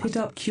 Keep it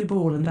up, Cue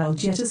Ball, and I'll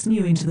jettison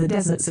you into the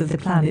deserts of the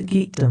planet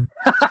geekdom.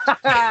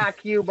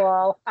 Cue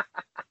Ball.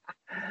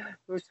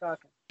 Who's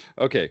talking?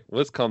 Okay,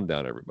 let's calm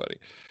down, everybody.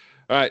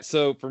 All right,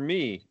 so for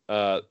me,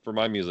 for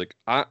my music,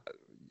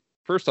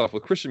 first off,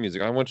 with Christian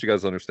music, I want you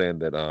guys to understand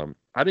that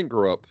I didn't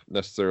grow up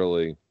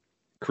necessarily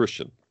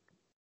Christian.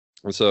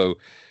 And so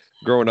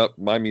growing up,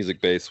 my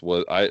music base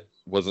was I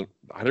didn't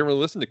really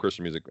listen to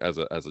Christian music as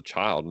a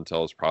child until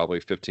I was probably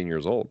 15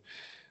 years old.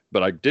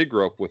 But I did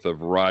grow up with a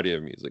variety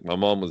of music. My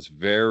mom was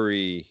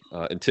very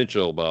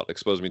intentional about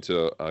exposing me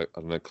to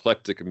an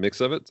eclectic mix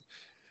of it.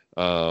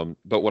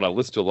 But what I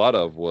listened to a lot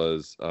of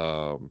was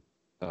I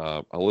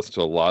listened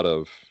to a lot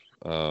of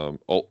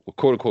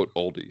quote unquote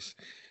oldies.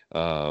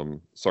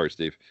 Sorry,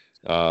 Steve.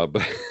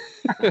 But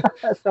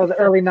So the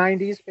early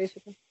 '90s,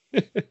 basically.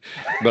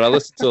 but I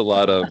listened to a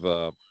lot of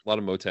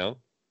Motown,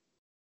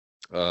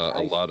 a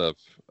Nice. lot of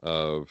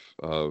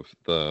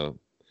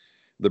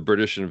the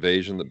British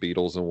invasion, the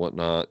Beatles and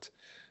whatnot.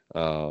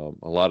 A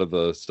lot of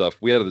the stuff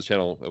we had on the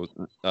channel, it was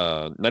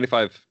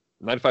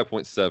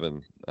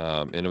 95.7,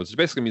 and it was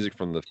basically music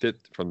from the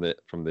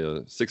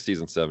 60s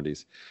and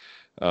 70s.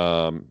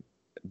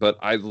 But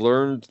I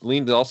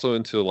leaned also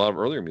into a lot of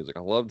earlier music. I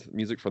loved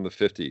music from the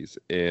 50s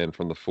and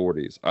from the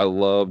 40s. I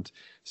loved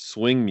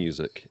swing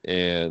music,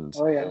 and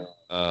Oh yeah.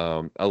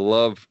 I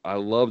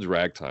loved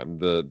ragtime.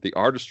 The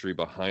artistry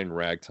behind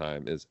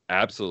ragtime is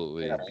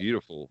absolutely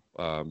beautiful,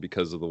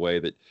 because of the way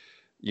that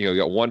you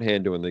got one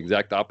hand doing the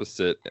exact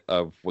opposite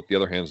of what the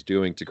other hand's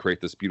doing to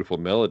create this beautiful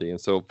melody. And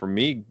so for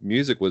me,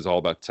 music was all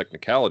about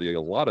technicality,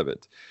 a lot of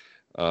it.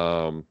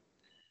 And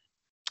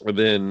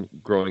then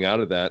growing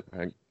out of that,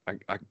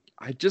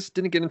 I just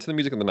didn't get into the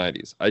music in the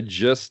 90s. I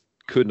just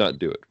could not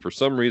do it. For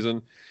some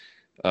reason,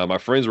 my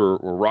friends were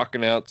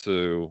rocking out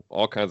to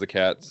all kinds of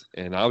cats,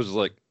 and I was just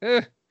like,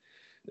 it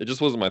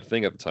just wasn't my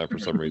thing at the time for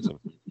some reason.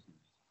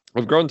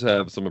 I've grown to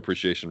have some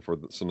appreciation for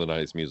some of the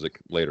 90s music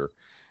later.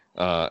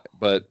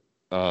 But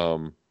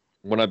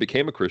when I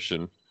became a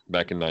Christian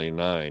back in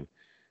 99,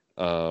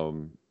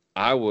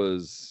 I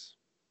was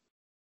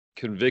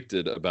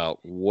convicted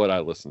about what I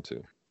listened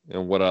to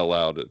and what I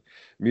allowed it.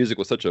 Music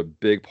was such a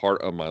big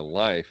part of my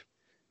life,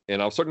 and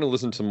I was starting to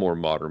listen to more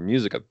modern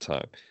music at the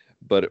time,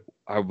 but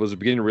I was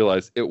beginning to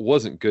realize it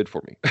wasn't good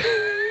for me.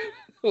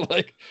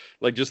 like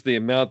just the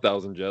amount that I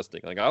was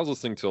ingesting. Like I was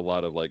listening to a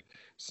lot of like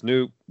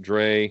Snoop,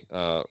 Dre,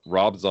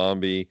 Rob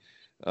Zombie,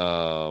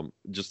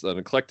 just an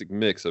eclectic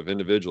mix of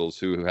individuals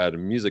who had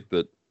music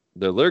that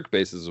their lyric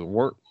bases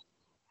weren't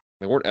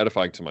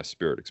edifying to my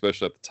spirit,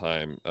 especially at the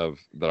time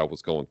that I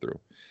was going through.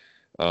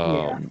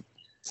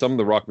 Some of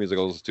the rock music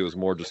I listened to was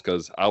more just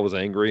because I was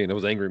angry and it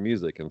was angry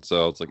music, and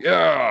so it's like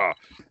yeah,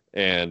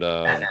 and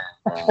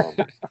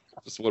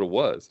just what it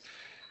was.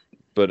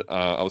 But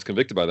I was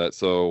convicted by that,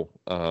 so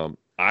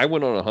I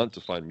went on a hunt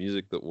to find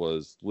music that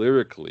was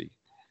lyrically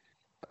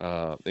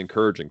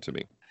encouraging to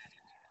me.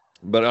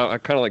 But I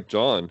kind of like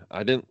John.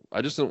 I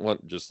just didn't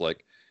want just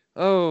like,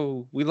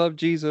 oh, we love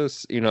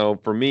Jesus.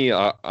 For me,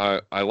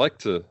 I like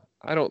to.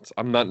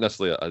 I'm not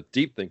necessarily a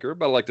deep thinker,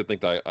 but I like to think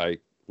that I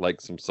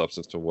like some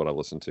substance to what I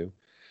listen to.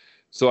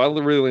 So I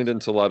really leaned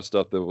into a lot of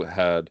stuff that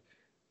had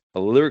a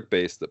lyric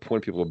base that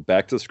pointed people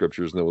back to the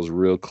scriptures, and it was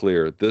real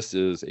clear. This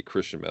is a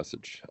Christian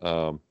message.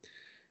 So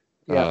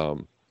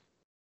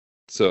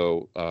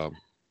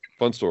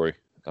fun story.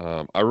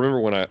 I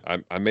remember when I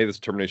made this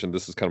determination.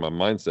 This is kind of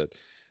my mindset.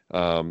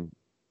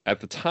 At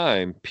the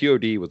time,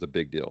 POD was a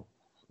big deal.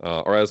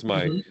 Or as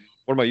one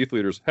of my youth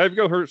leaders, have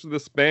you heard of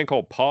this band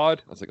called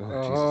Pod? I was like,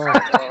 oh,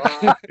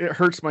 Jesus. It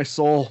hurts my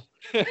soul.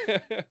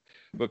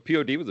 But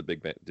POD was a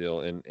big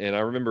deal, and I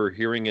remember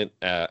hearing it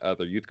at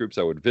other youth groups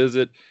I would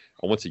visit.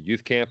 I went to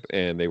youth camp,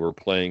 and they were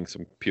playing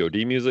some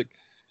POD music,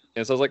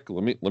 and so I was like,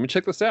 let me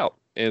check this out.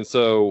 And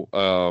so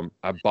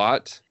I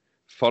bought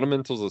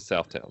Fundamentals of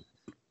Southtown,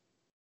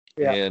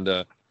 and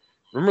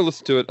remember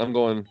listening to it. I'm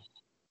going,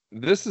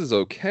 this is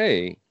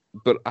okay,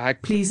 but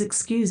Please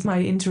excuse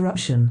my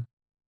interruption.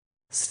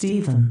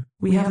 Stephen,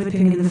 we have a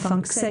ping in the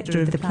funk sector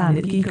of the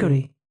planet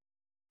Geekery.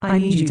 I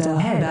need you to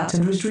head out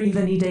and retrieve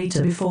any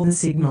data before the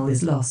signal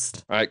is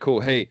lost. All right, cool.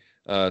 Hey,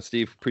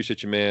 Steve,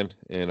 appreciate you, man,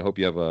 and I hope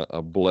you have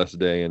a blessed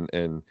day,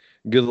 and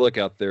good luck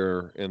out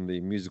there in the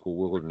musical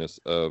wilderness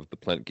of the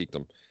planet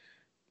Geekdom.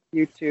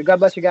 You too. God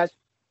bless you guys.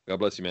 God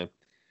bless you, man.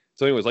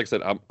 So anyways, like I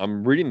said,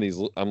 I'm reading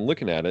these, I'm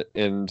looking at it,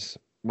 and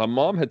my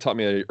mom had taught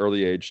me at an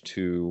early age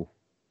to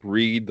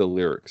read the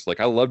lyrics.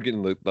 Like I loved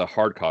getting the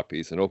hard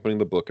copies and opening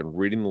the book and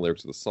reading the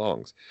lyrics of the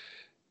songs.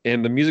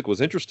 And the music was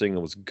interesting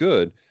and was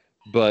good,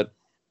 but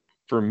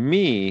for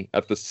me,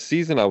 at the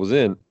season I was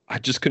in, I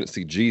just couldn't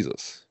see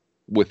Jesus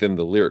within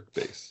the lyric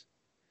base.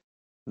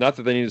 Not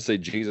that they need to say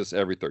Jesus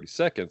every 30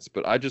 seconds,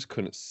 but I just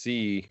couldn't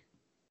see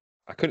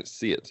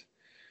it.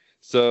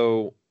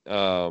 So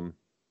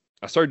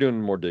I started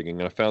doing more digging,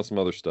 and I found some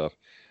other stuff.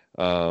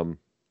 I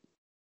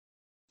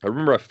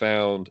remember I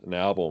found an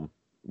album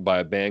by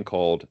a band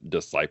called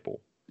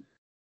Disciple,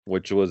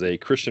 which was a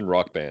Christian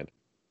rock band.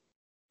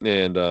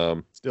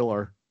 And Still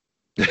are.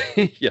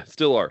 yeah,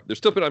 still are. They're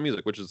still putting out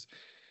music, which is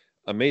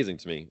amazing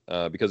to me,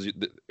 because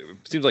it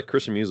seems like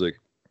Christian music,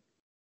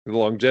 the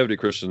longevity of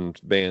Christian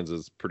bands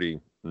is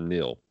pretty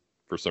nil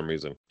for some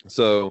reason.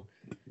 So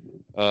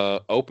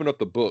I opened up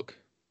the book,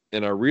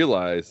 and I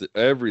realized that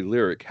every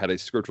lyric had a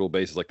scriptural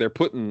basis. Like they're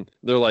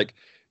like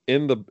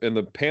in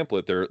the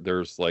pamphlet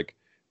there's like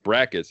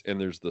brackets, and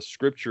there's the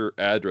scripture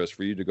address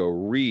for you to go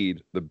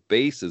read the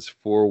basis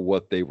for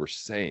what they were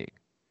saying.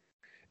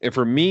 And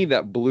for me,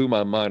 that blew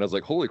my mind. I was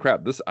like, holy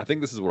crap, I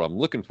think this is what I'm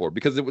looking for,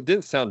 because it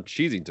didn't sound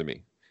cheesy to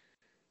me.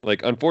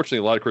 Like, unfortunately,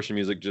 a lot of Christian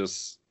music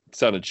just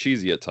sounded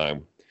cheesy at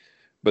times.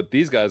 But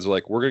these guys are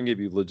like, we're going to give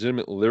you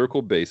legitimate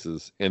lyrical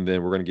bases, and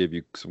then we're going to give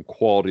you some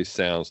quality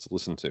sounds to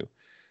listen to.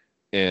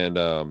 And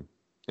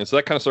so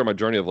that kind of started my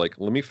journey of like,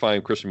 let me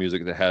find Christian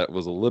music that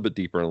was a little bit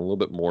deeper and a little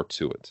bit more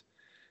to it.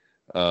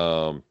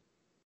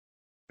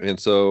 And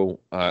so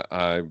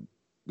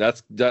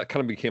that kind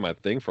of became my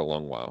thing for a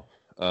long while.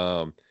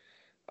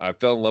 I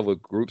fell in love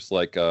with groups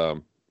like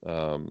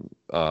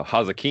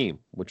Hazakim,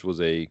 which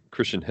was a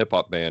Christian hip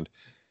hop band.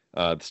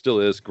 Still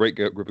is great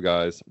group of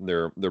guys.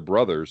 They're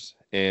brothers,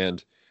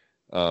 and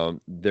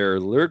their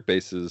lyric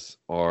bases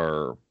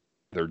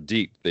they're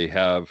deep. They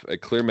have a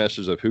clear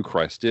message of who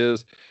Christ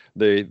is.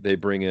 They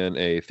bring in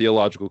a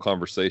theological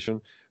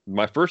conversation.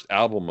 My first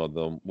album of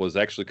them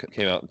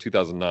came out in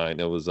 2009.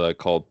 It was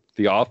called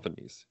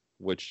Theophanies,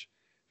 which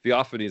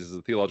Theophanies is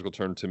a theological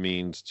term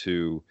means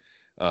to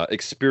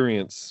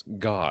experience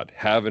God,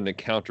 have an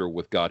encounter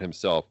with God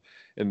himself.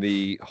 And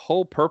the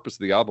whole purpose of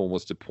the album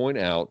was to point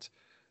out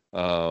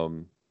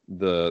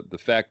the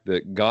fact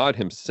that God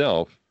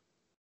himself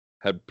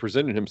had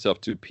presented himself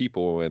to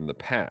people in the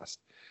past.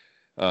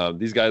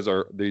 These guys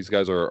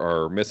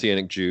are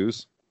Messianic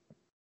Jews.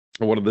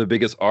 One of the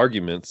biggest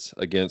arguments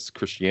against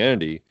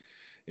Christianity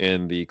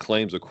and the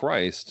claims of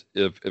Christ,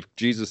 if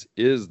Jesus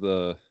is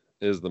the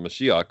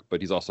Mashiach,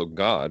 but he's also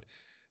God,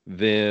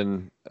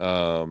 then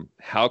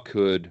how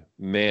could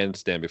man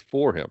stand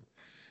before him?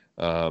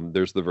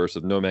 There's the verse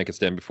of no man can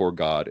stand before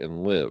God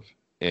and live.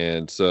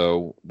 And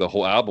so the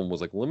whole album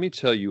was like, let me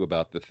tell you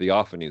about the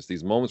theophanies,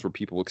 these moments where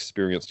people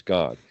experienced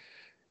God.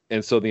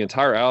 And so the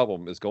entire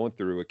album is going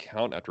through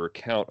account after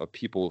account of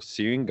people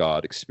seeing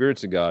God,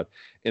 experiencing God,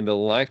 and the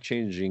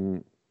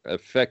life-changing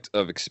effect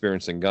of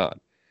experiencing God.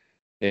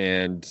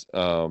 And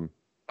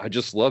I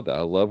just love that.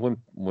 I love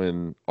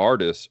when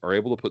artists are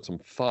able to put some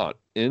thought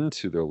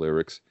into their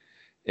lyrics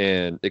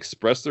and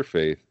express their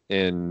faith,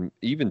 and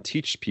even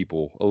teach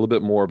people a little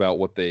bit more about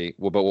what we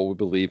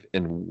believe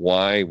and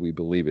why we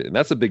believe it. And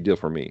that's a big deal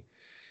for me,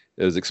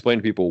 is explain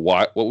to people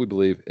what we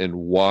believe and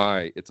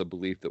why it's a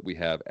belief that we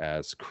have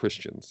as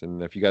Christians.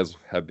 And if you guys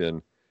have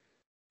been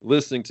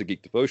listening to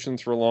Geek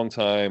Devotions for a long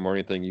time or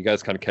anything, you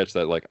guys kind of catch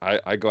that. Like,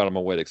 I go out of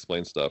my way to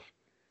explain stuff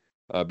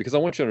because I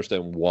want you to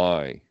understand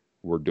why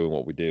we're doing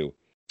what we do.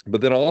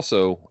 But then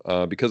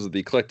also, because of the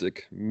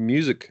eclectic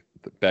music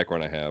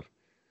background I have,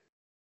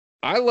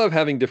 I love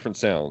having different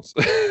sounds.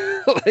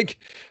 Like,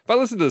 if I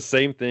listen to the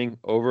same thing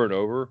over and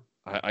over,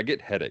 I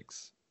get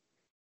headaches.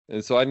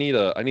 And so I need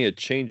a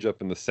change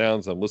up in the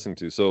sounds I'm listening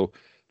to. So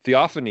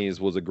Theophanies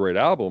was a great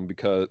album,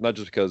 because not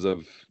just because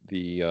of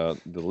the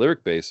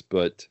lyric base,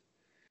 but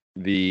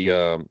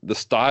the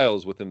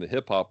styles within the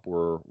hip hop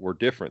were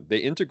different. They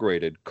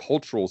integrated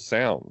cultural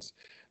sounds.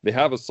 They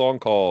have a song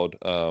called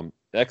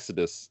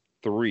Exodus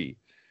 3,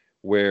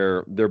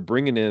 where they're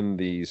bringing in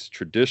these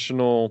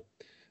traditional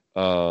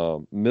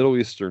Middle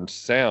Eastern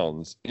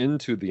sounds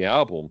into the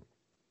album,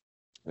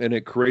 and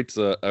it creates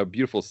a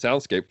beautiful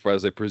soundscape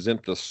as they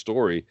present the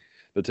story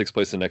that takes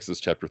place in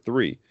Exodus chapter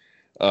 3.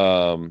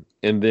 And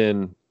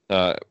then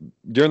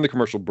during the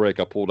commercial break,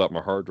 I pulled out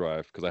my hard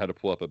drive because I had to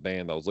pull up a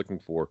band I was looking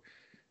for.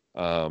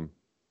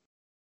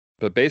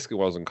 But basically,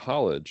 when I was in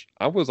college,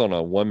 I was on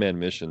a one-man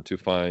mission to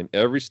find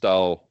every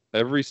style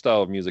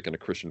of music in a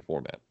Christian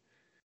format,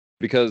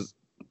 because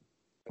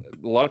a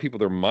lot of people,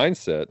 their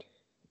mindset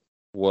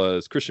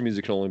was Christian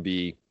music can only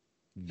be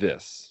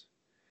this.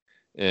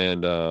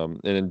 And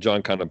then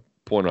John kind of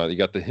pointed out, you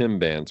got the hymn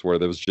bands where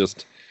there was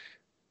just,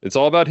 it's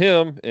all about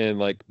him, and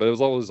like, but it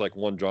was always like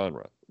one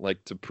genre.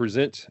 Like, to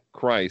present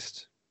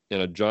Christ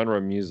in a genre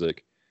of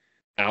music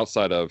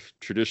outside of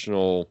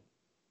traditional,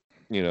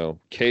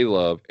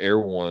 K-Love, Air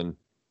One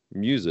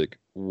music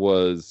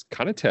was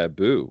kind of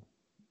taboo,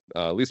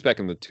 at least back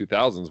in the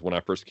 2000s when I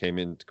first came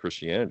into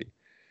Christianity.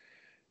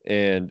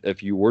 And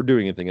if you were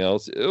doing anything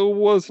else, it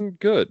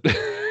wasn't good.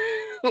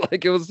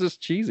 Like, it was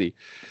just cheesy.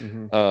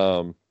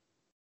 Mm-hmm.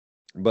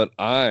 But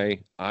I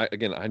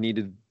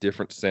needed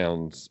different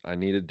sounds. I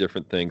needed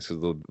different things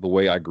because of the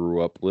way I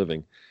grew up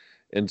living.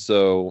 And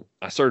so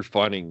I started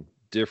finding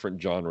different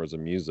genres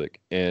of music,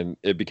 and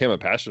it became a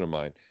passion of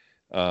mine.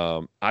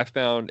 I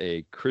found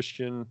a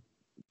Christian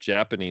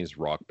Japanese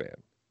rock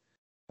band.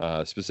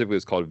 Specifically,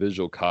 it's called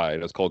Visual Kai,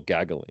 and it's called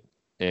Gagaling.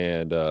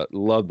 And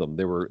loved them.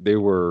 They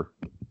were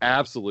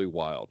absolutely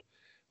wild.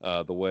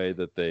 The way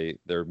that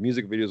their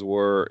music videos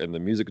were, and the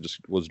music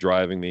just was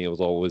driving me. It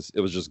was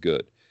just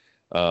good.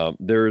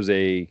 There's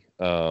a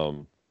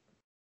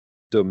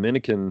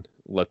Dominican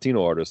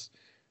Latino artist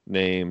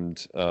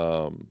named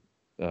Juan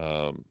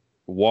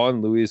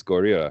Luis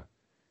Gorria,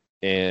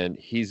 and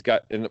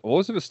and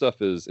most of his stuff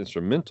is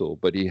instrumental,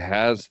 but he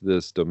has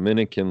this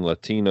Dominican,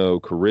 Latino,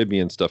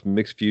 Caribbean stuff,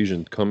 mixed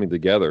fusion coming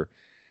together.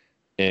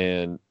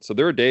 And so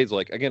there are days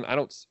like, again,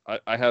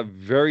 I have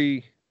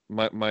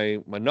my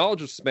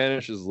knowledge of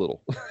Spanish is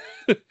little.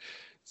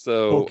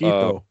 So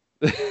Poquito.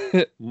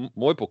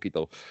 muy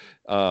poquito.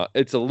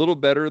 It's a little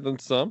better than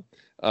some,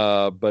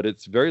 but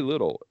it's very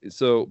little.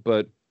 So,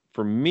 but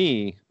for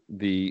me,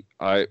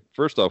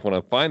 first off, when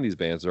I find these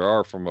bands that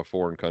are from a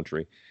foreign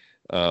country,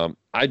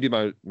 I do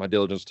my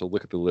diligence to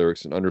look at the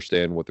lyrics and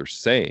understand what they're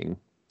saying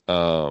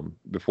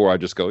before I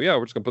just go, yeah,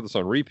 we're just gonna put this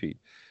on repeat.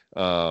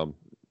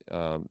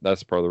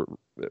 That's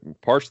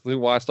partially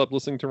why I stopped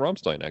listening to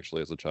Rammstein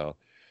actually as a child,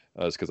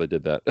 is because I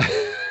did that.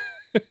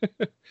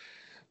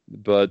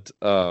 But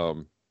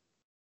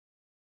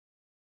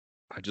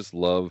I just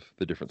love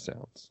the different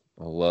sounds.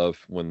 I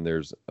love when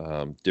there's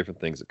different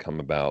things that come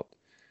about.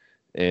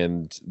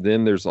 And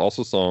then there's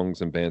also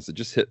songs and bands that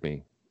just hit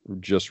me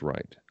just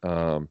right.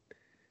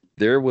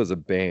 There was a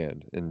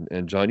band,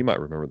 and John, you might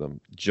remember them,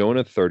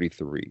 Jonah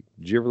 33.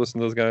 Did you ever listen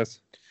to those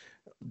guys?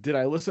 Did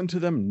I listen to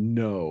them?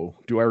 No.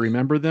 Do I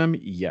remember them?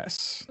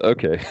 Yes.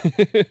 Okay.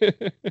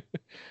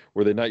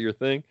 Were they not your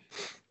thing?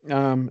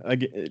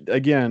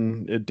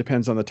 Again, it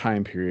depends on the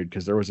time period,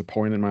 because there was a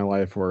point in my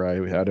life where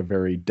I had a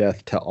very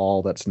death to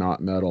all that's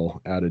not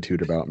metal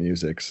attitude about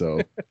music.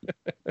 So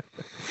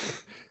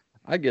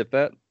I get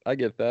that.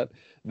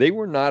 They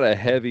were not a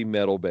heavy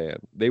metal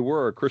band. They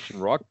were a Christian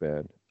rock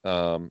band.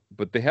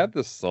 But they had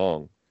this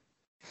song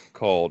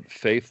called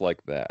Faith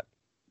Like That.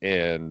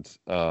 And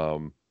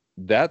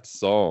that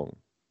song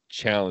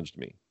challenged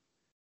me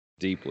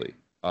deeply.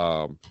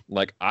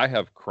 Like I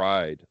have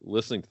cried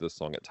listening to this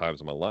song at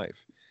times in my life.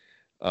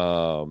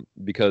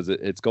 Because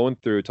it's going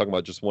through talking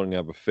about just wanting to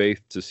have a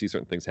faith to see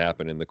certain things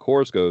happen. And the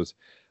chorus goes,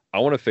 I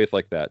want a faith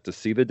like that, to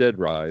see the dead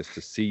rise,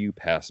 to see you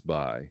pass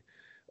by.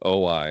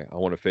 Oh, I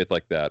want a faith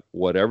like that.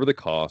 Whatever the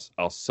cost,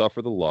 I'll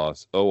suffer the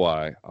loss. Oh,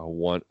 I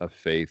want a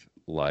faith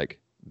like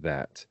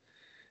that.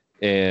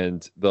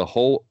 And the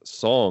whole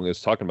song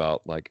is talking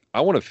about, like,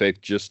 I want a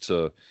faith just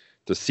to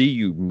see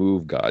you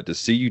move, God, to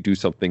see you do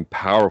something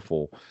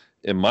powerful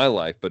in my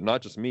life, but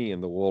not just me,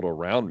 in the world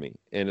around me.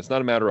 And it's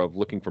not a matter of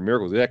looking for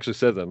miracles. It actually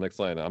says that in the next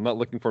line. I'm not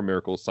looking for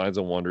miracles, signs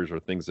and wonders, or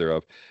things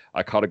thereof.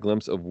 I caught a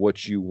glimpse of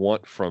what you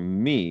want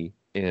from me,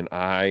 and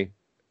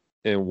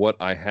what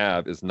I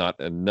have is not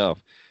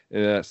enough.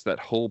 And that's that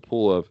whole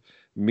pull of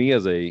me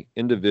as a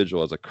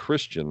individual, as a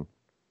Christian.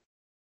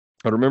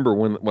 I remember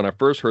when I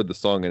first heard the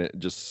song and it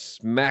just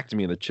smacked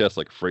me in the chest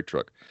like a freight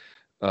truck.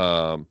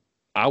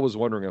 I was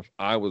wondering if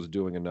I was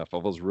doing enough. If I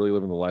was really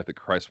living the life that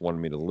Christ wanted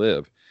me to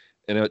live.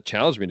 And it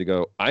challenged me to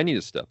go, I need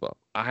to step up.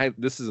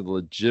 This is a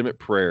legitimate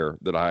prayer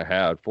that I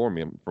had for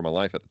me, for my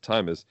life at the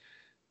time, is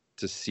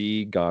to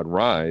see God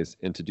rise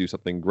and to do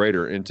something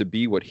greater and to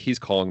be what he's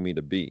calling me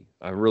to be.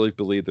 I really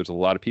believe there's a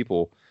lot of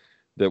people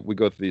that we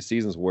go through these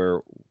seasons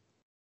where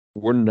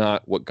we're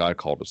not what God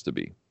called us to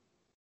be.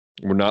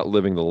 We're not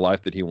living the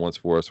life that he wants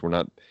for us. We're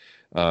not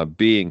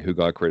being who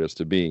God created us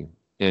to be.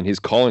 And he's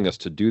calling us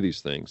to do these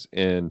things.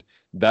 And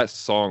that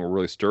song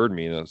really stirred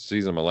me in a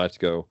season of my life to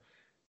go,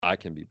 I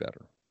can be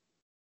better.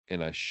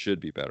 And I should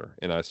be better.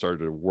 And I started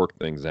to work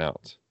things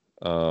out.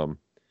 So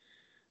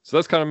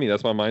that's kind of me.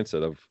 That's my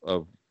mindset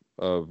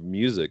of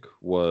music,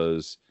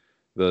 was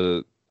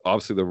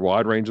obviously the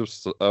wide range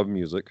of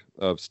music,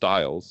 of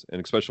styles,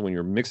 and especially when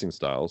you're mixing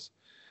styles.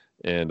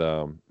 And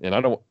I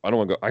don't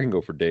want to go. I can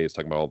go for days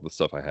talking about all the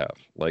stuff I have.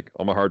 Like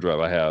on my hard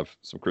drive, I have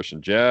some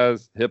Christian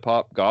jazz, hip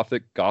hop,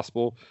 gothic,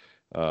 gospel.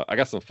 I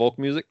got some folk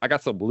music. I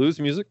got some blues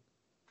music.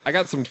 I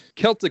got some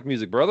Celtic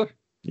music, brother.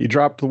 You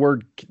dropped the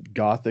word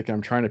gothic.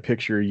 I'm trying to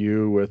picture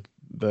you with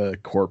the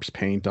corpse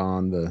paint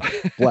on, the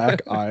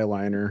black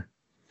eyeliner.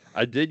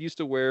 I did used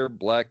to wear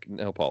black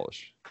nail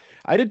polish.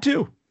 I did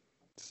too.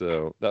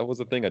 So that was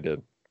a thing I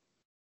did.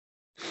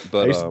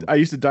 But I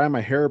used to dye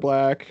my hair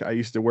black. I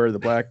used to wear the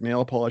black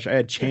nail polish. I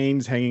had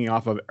chains hanging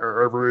off of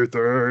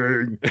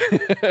everything.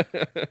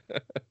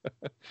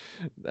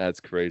 That's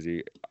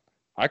crazy.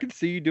 I could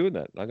see you doing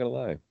that. Not gonna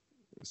lie.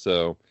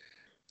 So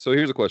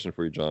here's a question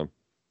for you, John.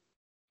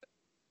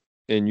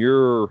 In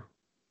your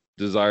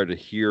desire to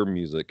hear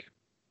music,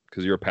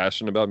 because you're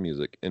passionate about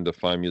music, and to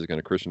find music in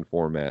a Christian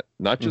format,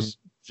 not just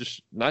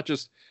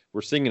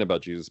we're singing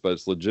about Jesus, but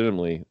it's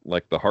legitimately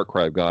like the heart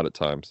cry of God at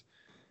times.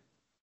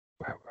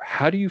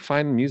 How do you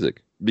find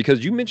music?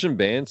 Because you mentioned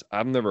bands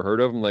I've never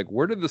heard of. I'm like,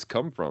 where did this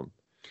come from?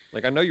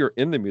 Like, I know you're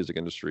in the music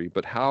industry,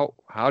 but how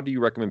do you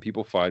recommend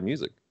people find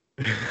music?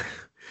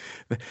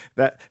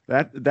 That's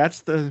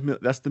the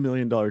 $1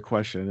 million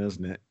question,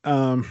 isn't it?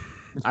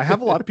 I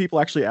have a lot of people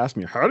actually ask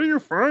me, how do you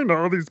find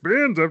all these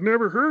bands I've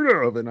never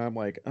heard of? And I'm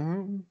like,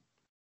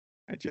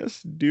 I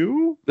just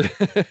do.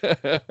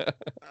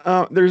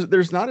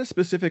 There's not a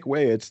specific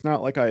way. It's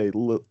not like I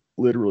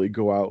literally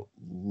go out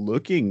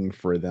looking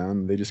for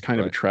them. They just kind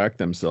of attract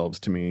themselves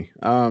to me.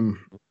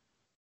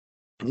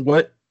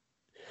 But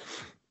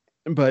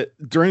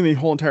during the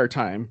whole entire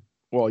time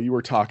while you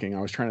were talking, I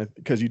was trying to,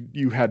 because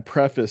you had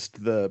prefaced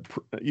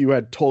you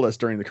had told us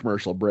during the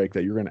commercial break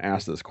that you were going to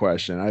ask this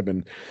question. I've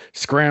been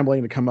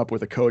scrambling to come up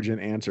with a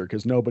cogent answer,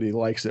 because nobody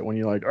likes it when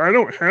you're like, I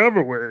don't have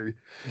a way.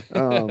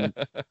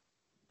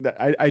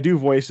 I do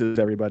voices,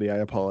 everybody. I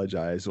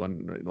apologize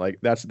when, like,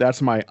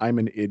 that's my I'm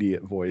an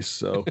idiot voice.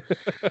 So,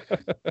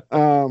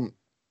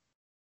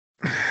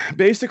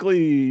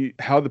 basically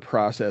how the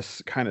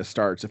process kind of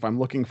starts. If I'm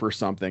looking for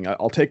something,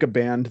 I'll take a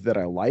band that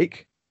I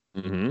like,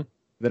 Mm-hmm.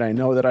 that I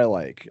know that I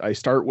like. I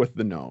start with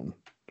the known.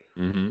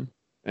 Mm-hmm.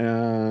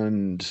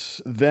 And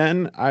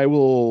then I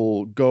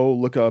will go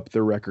look up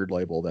the record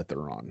label that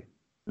they're on.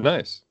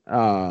 Nice.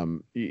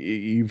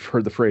 You've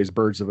heard the phrase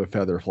 "birds of a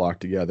feather flock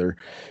together."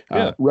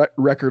 Yeah.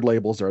 Record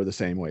labels are the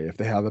same way. If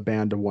they have a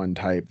band of one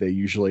type, they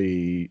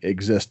usually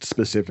exist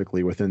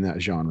specifically within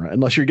that genre,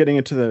 unless you're getting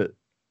into the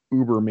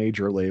uber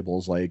major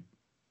labels like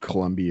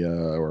Columbia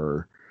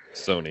or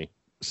Sony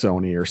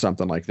or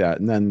something like that,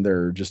 and then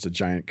they're just a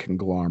giant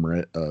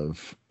conglomerate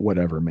of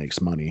whatever makes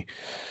money.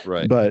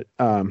 Right. But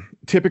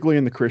typically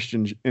in the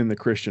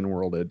Christian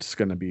world, it's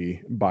going to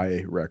be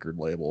by record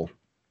label.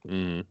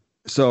 Mm.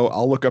 So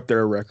I'll look up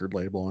their record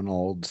label and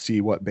I'll see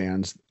what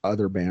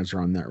other bands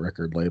are on that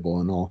record label,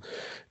 and I'll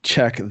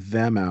check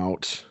them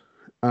out.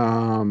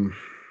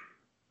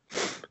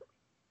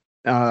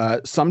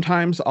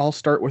 Sometimes I'll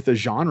start with a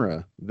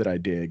genre that I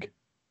dig.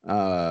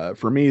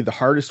 For me, the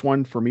hardest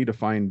one for me to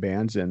find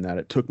bands in, that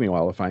it took me a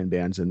while to find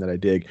bands in that I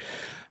dig.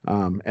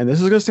 And this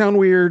is going to sound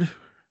weird.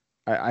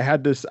 I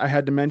had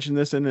to mention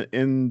this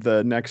in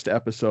the next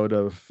episode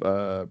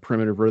of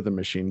Primitive Rhythm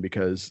Machine,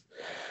 because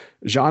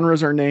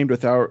genres are named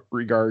without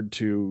regard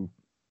to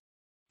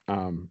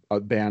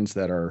bands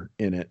that are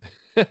in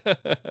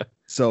it.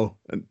 So,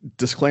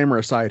 disclaimer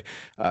aside,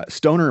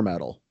 stoner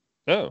metal.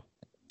 Oh.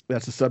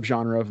 That's a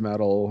subgenre of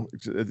metal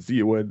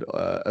you would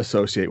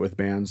associate with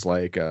bands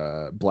like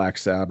Black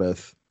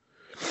Sabbath,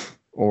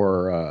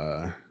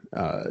 or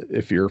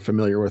if you're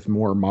familiar with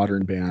more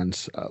modern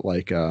bands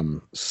like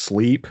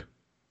Sleep,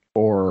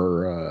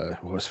 or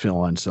what was Phil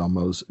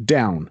Anselmo's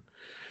Down,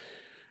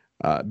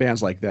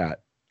 bands like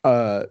that.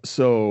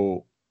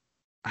 So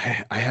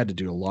I had to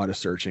do a lot of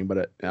searching,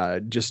 but I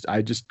just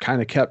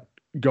kind of kept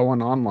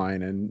going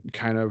online and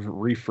kind of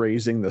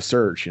rephrasing the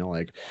search,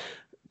 like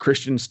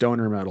Christian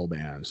stoner metal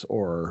bands,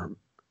 or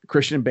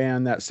Christian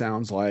band that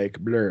sounds like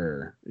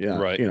Blur,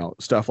 right.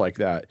 Stuff like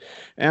that.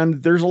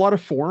 And there's a lot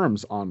of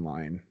forums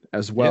online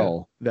as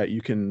well that you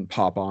can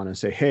pop on and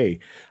say, hey,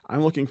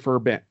 I'm looking for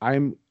a band.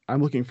 I'm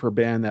looking for a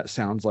band that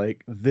sounds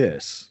like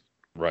this.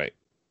 Right.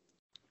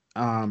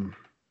 And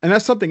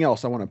that's something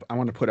else I want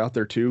to put out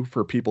there too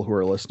for people who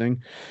are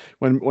listening.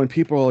 When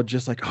people are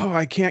just like, oh,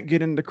 I can't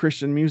get into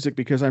Christian music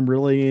because I'm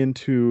really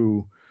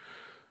into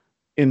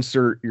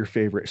insert your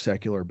favorite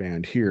secular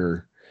band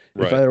here.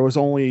 Right. If there was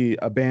only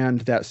a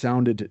band that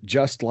sounded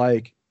just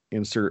like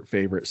insert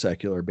favorite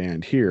secular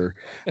band here,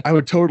 I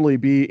would totally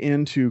be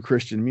into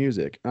Christian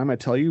music. I'm going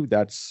to tell you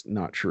that's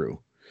not true.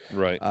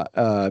 Right.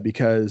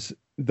 Because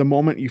the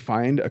moment you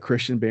find a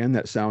Christian band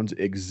that sounds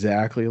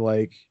exactly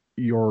like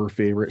your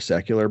favorite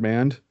secular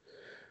band,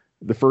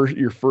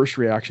 your first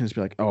reaction is to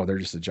be like, oh, they're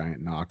just a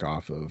giant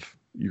knockoff of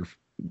your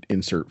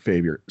insert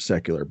favorite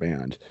secular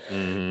band.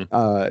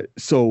 Mm-hmm.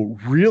 So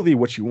really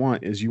what you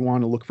want is you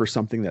want to look for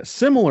something that's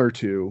similar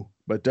to,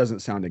 but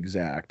doesn't sound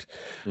exact.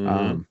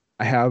 Mm-hmm.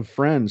 I have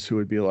friends who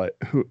would be like,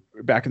 who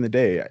back in the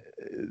day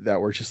that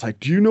were just like,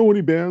 do you know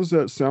any bands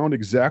that sound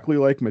exactly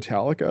like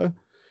Metallica?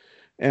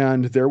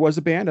 And there was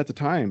a band at the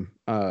time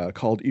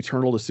called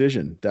Eternal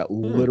Decision that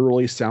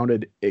literally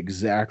sounded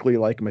exactly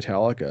like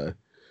Metallica,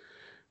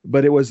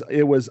 but it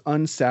was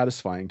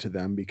unsatisfying to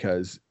them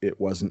because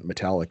it wasn't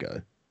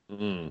Metallica.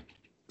 Mm.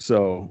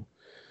 So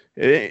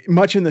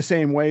much in the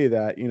same way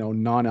that,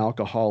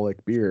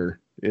 non-alcoholic beer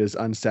is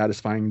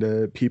unsatisfying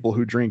to people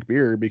who drink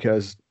beer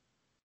because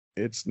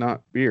it's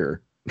not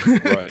beer.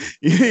 Right.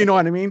 You know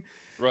what I mean?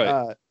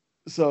 Right.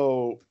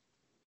 So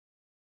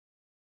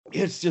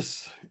it's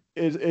just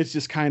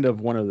kind of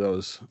one of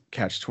those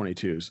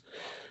catch-22s.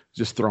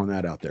 Just throwing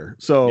that out there.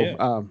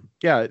 So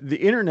the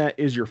internet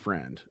is your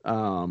friend.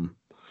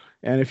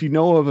 And if you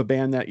know of a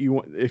band that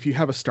if you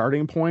have a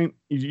starting point,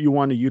 you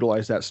want to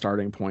utilize that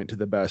starting point to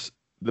the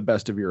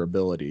best of your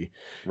ability,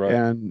 right.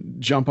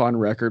 And jump on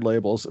record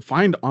labels,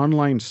 find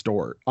online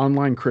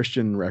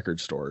Christian record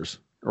stores,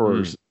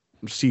 or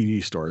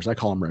CD stores. I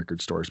call them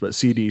record stores, but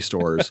CD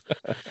stores,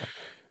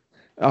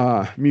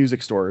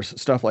 music stores,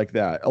 stuff like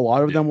that. A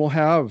lot of them will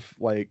have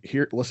like,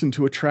 here, listen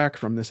to a track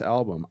from this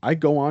album. I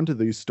go on to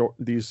these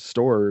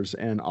stores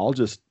and I'll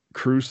just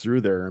cruise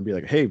through there and be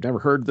like, hey, I've never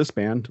heard this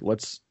band.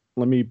 Let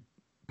me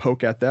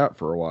poke at that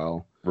for a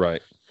while.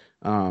 Right.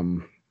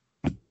 And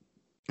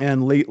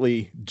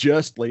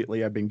just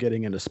lately, I've been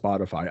getting into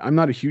Spotify. I'm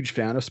not a huge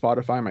fan of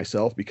Spotify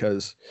myself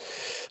because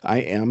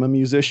I am a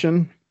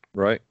musician.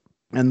 Right.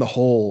 And the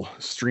whole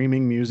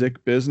streaming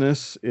music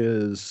business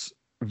is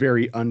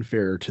very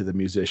unfair to the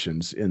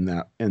musicians in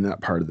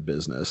that part of the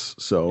business.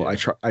 So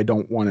I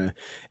don't want to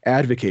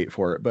advocate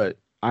for it, but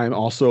I'm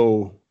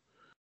also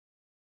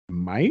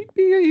might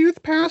be a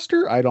youth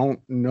pastor. I don't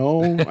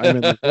know.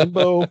 I'm in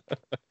limbo.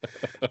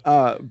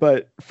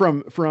 But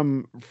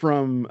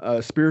from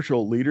a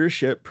spiritual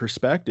leadership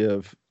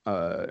perspective,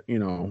 I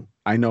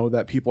know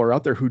that people are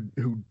out there who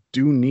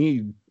do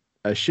need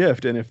a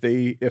shift. And if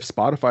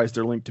Spotify's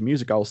their link to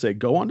music, I'll say,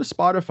 go on to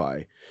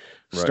Spotify,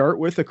 start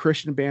with a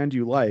Christian band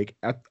you like.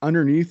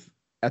 Underneath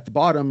at the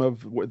bottom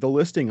of the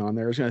listing on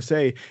there is going to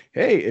say,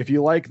 hey, if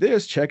you like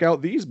this, check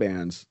out these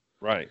bands.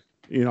 Right.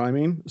 You know what I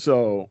mean?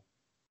 So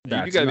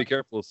you gotta be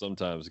careful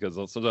sometimes, because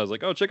sometimes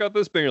like, oh, check out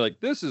this band. You're like,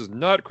 this is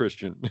not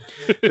Christian.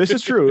 This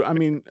is true. I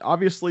mean,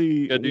 obviously,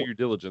 you gotta do your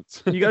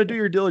diligence. You gotta do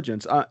your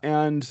diligence,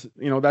 and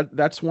you know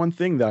that's one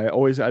thing that I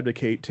always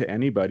advocate to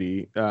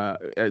anybody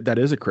that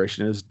is a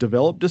Christian is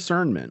develop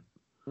discernment.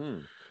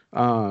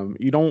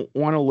 You don't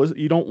want to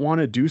you don't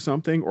want to do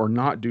something or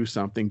not do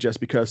something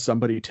just because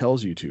somebody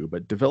tells you to,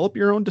 but develop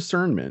your own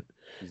discernment.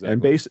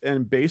 Exactly.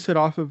 and base it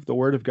off of the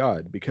Word of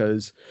God,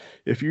 because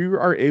if you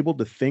are able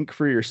to think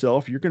for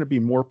yourself, you're going to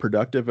be more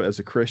productive as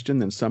a Christian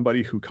than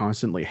somebody who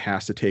constantly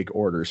has to take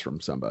orders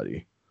from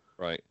somebody.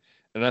 Right.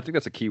 And I think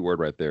that's a key word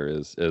right there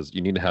is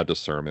you need to have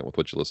discernment with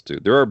what you listen to.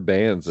 There are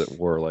bands that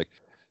were like,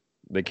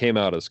 they came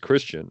out as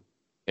Christian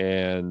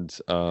and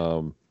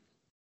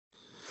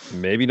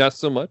maybe not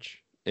so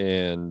much.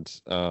 And,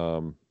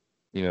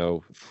 you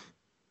know,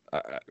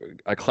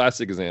 a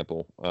classic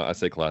example, I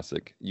say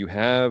classic, you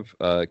have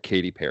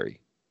Katy Perry,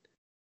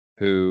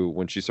 who,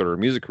 when she started her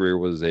music career,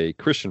 was a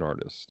Christian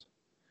artist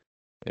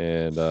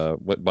and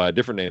went by a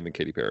different name than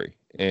Katy Perry.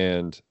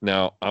 And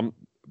now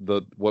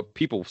what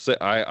people say,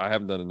 I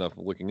haven't done enough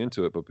looking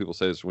into it, but people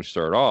say this when she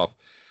started off,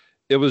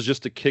 it was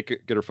just to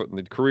get her foot in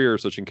the career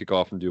so she can kick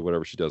off and do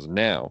whatever she does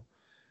now.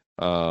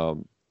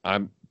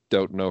 I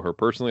don't know her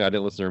personally. I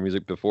didn't listen to her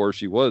music before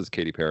she was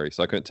Katy Perry,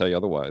 so I couldn't tell you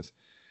otherwise.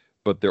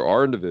 But there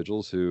are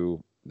individuals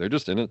who they're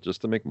just in it just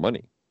to make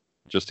money,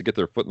 just to get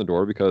their foot in the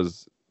door,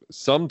 because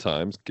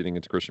sometimes getting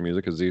into Christian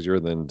music is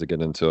easier than to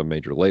get into a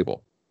major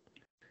label.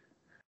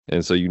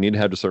 And so you need to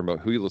have discernment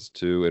about who you listen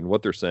to and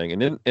what they're saying.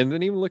 And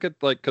then even look at,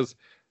 like, because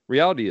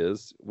reality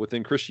is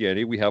within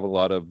Christianity, we have a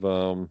lot of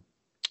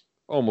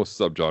almost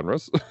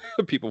subgenres,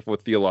 people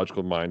with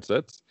theological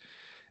mindsets.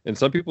 And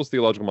some people's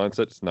theological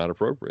mindset is not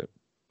appropriate.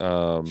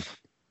 And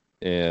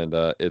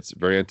it's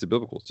very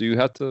anti-biblical. So you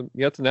have to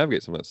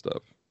navigate some of that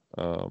stuff.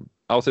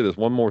 I'll say this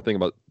one more thing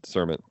about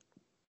discernment.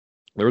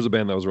 There was a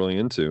band that I was really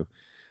into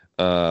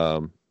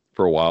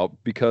for a while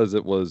because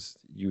it was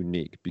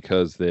unique,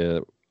 because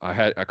I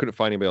couldn't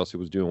find anybody else who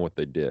was doing what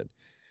they did.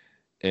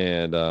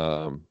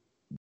 And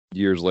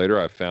years later,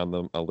 I found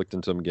them. I looked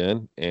into them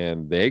again,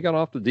 and they got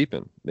off the deep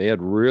end. They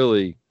had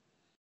really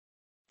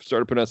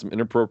started putting out some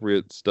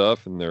inappropriate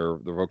stuff, and their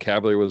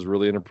vocabulary was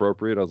really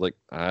inappropriate. I was like,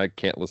 I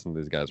can't listen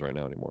to these guys right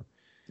now anymore.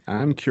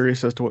 I'm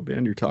curious as to what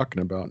band you're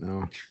talking about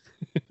now.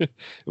 It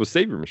was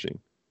Savior Machine.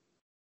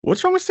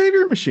 What's wrong with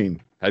Savior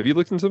Machine? Have you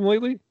looked into them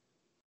lately?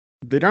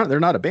 They're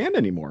not a band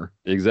anymore.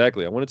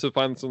 Exactly. I wanted to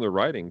find some of their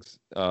writings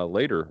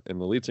later,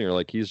 and the lead singer,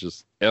 like, he's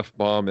just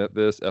F-bomb at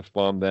this,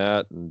 F-bomb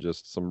that, and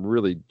just some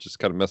really just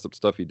kind of messed up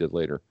stuff he did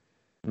later.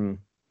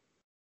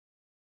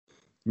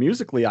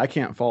 Musically, I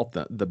can't fault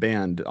the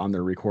band on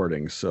their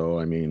recordings. So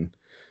I mean,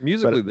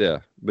 musically,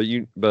 yeah, but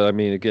I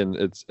mean, again,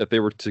 it's if they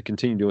were to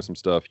continue doing some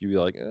stuff, you'd be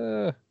like, you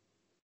know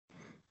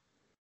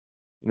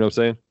what I'm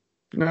saying?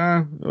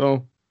 Nah,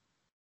 well,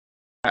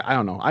 I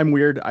don't know. I'm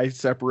weird. I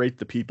separate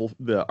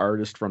the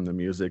artist from the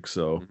music.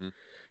 So,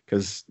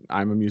 because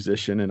I'm a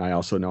musician and I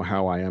also know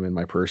how I am in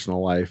my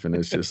personal life. And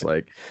it's just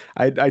like,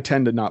 I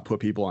tend to not put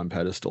people on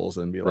pedestals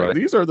and be like,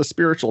 these are the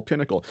spiritual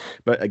pinnacle.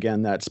 But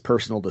again, that's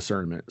personal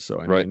discernment. So,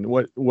 I mean,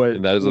 what,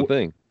 and that is a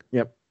thing.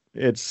 Yep.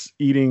 It's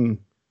eating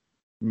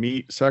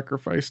meat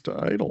sacrificed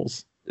to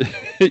idols.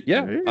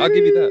 Yeah, I'll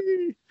give you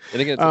that.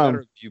 And again, it's a matter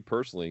of you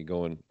personally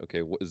going,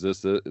 okay, what is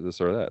this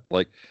or that?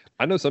 Like,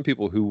 I know some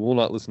people who will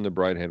not listen to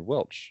Brian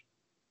Welch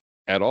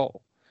at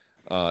all,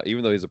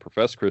 even though he's a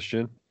professed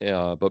Christian,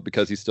 but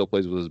because he still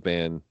plays with his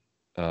band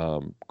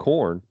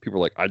Korn, people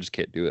are like, I just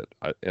can't do it.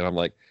 And I'm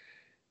like,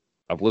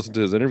 I've listened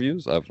to his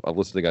interviews, I've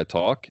listened to the guy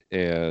talk,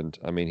 and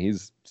I mean,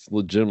 he's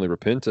legitimately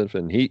repentant,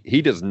 and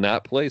he does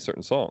not play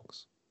certain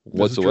songs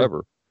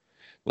whatsoever.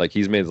 Like,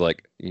 he's made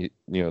like, you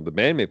know, the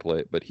band may play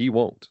it, but he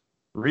won't.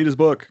 Read his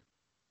book.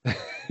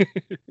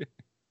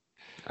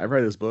 I've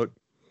read his book.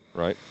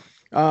 Right.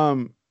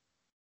 And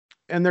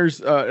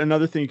there's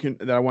another thing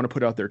that I want to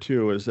put out there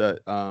too, is that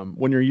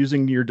when you're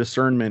using your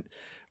discernment,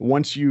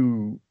 once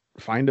you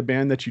find a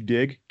band that you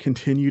dig,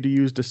 continue to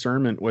use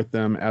discernment with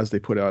them as they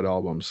put out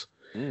albums.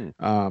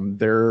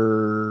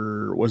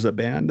 There was a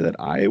band that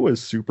I was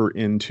super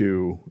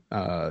into,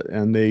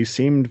 and they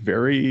seemed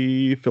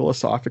very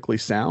philosophically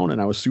sound, and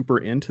I was super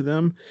into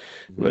them.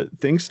 But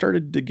things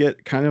started to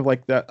get kind of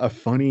like a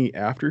funny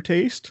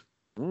aftertaste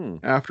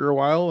after a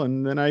while,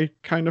 and then I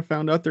kind of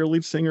found out their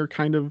lead singer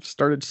kind of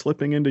started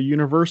slipping into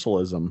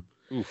universalism.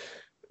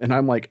 And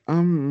I'm like,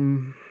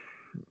 I'm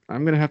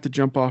gonna have to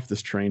jump off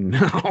this train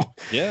now.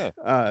 Yeah.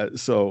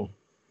 So,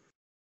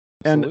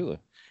 absolutely.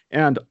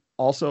 And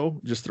also,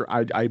 just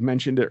I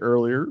mentioned it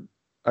earlier,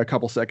 a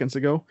couple seconds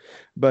ago,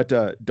 but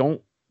don't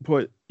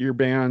put your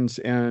bands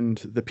and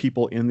the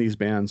people in these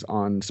bands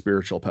on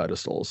spiritual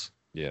pedestals.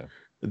 Yeah.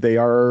 They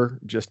are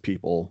just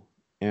people,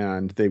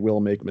 and they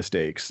will make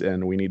mistakes,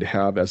 and we need to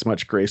have as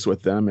much grace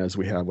with them as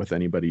we have with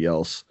anybody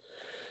else.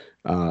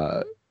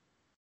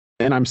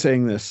 and I'm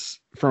saying this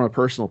from a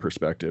personal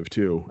perspective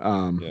too.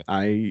 Yeah.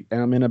 I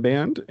am in a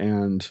band,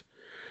 and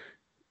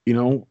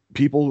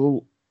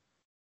people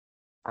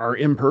are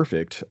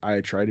imperfect.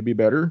 I try to be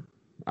better.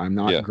 I'm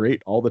not Yeah.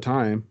 great all the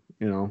time,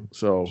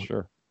 so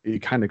Sure. you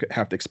kind of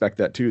have to expect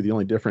that too. The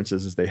only difference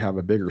is they have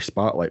a bigger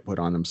spotlight put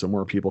on them, so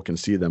more people can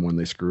see them when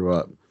they screw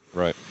up.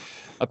 Right.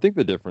 I think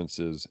the difference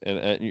is,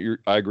 and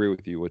I agree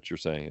with you. What you're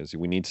saying is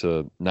we need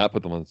to not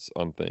put them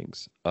on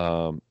things,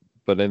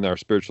 but in our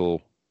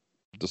spiritual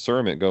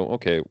discernment, go,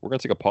 okay, we're going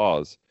to take a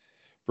pause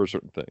for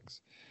certain things.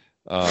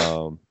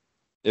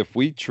 If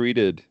we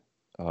treated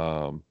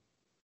King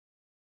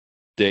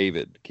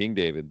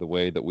David, the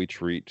way that we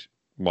treat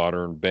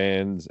modern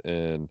bands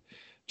and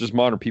just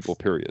modern people,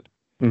 period.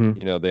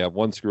 Mhm. They have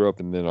one screw up,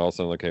 and then all of a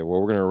sudden, okay,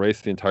 well, we're going to erase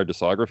the entire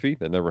discography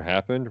that never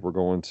happened. We're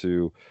going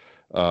to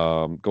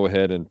go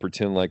ahead and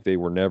pretend like they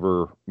were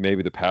never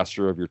maybe the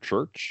pastor of your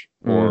church,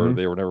 or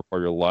they were never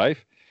part of your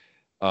life.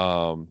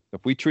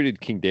 If we treated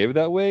King David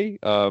that way,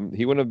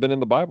 he wouldn't have been in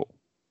the Bible.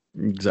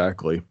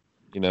 Exactly.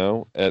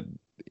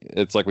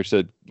 It's like we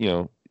said,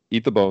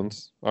 eat the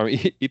bones. I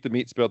mean, eat the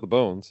meat, spit out the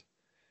bones.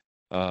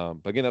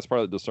 But again, that's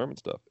part of the discernment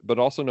stuff. But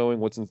also knowing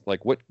what's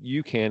like what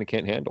you can and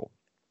can't handle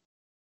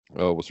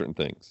with certain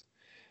things.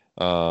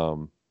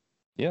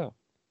 Yeah.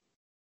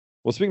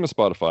 Well, speaking of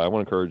Spotify, I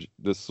want to encourage.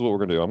 This is what we're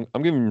gonna do.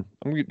 I'm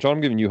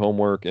giving you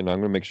homework, and I'm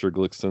gonna make sure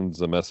Glick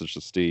sends a message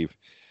to Steve.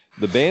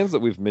 The bands that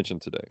we've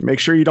mentioned today. Make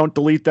sure you don't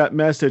delete that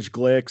message,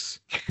 Glicks.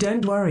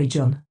 Don't worry,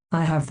 John.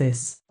 I have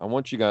this. I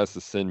want you guys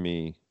to send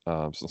me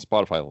some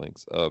Spotify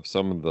links of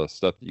some of the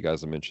stuff that you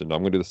guys have mentioned.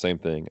 I'm going to do the same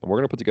thing. And we're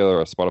going to put together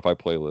a Spotify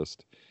playlist.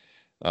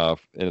 And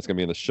it's going to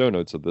be in the show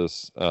notes of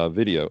this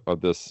video,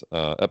 of this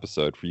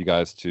episode, for you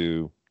guys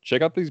to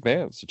check out these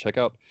bands, to check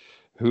out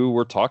who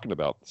we're talking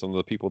about, some of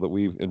the people that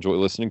we enjoy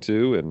listening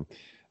to, and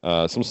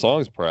some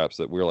songs perhaps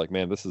that we're like,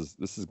 man, this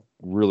is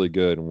really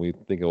good, and we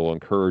think it will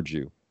encourage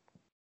you.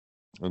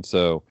 And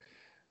so,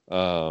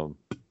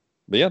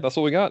 but yeah, that's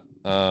what we got.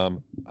 I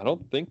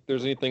don't think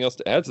there's anything else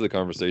to add to the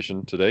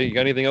conversation today. You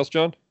got anything else,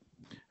 John?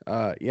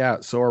 Yeah.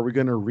 So are we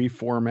going to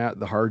reformat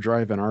the hard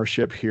drive in our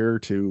ship here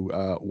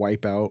to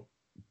wipe out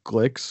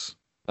Glicks?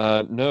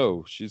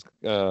 No, she's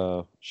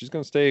going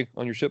to stay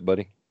on your ship,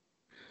 buddy.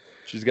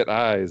 She's got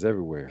eyes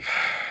everywhere.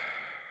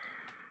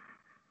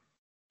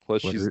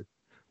 Plus,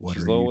 what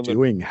are you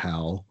doing,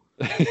 Hal?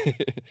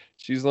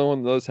 She's the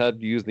one that knows how to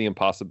use the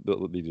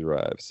impossibility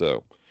drive.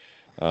 So,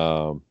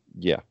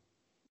 yeah.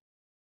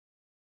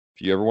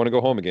 If you ever want to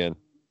go home again,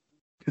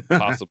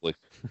 possibly.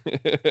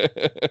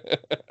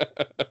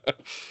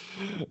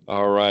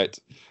 All right.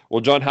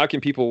 Well, John, how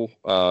can people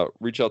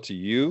reach out to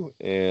you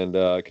and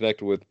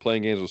connect with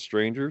Playing Games with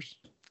Strangers?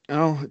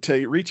 Oh,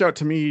 to reach out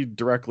to me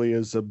directly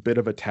is a bit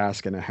of a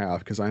task and a half,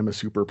 because I'm a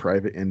super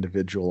private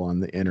individual on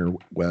the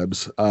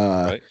interwebs.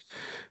 Right.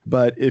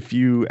 But if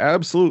you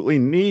absolutely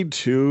need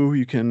to,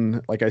 you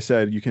can, like I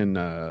said, you can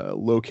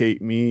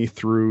locate me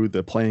through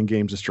the Playing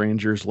Games with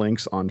Strangers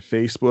links on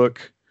Facebook,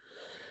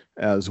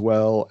 as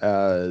well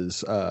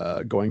as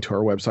going to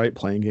our website,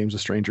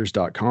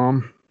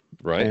 playinggameswithstrangers.com.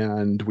 Right.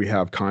 And we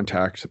have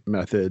contact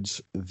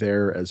methods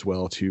there as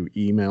well to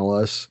email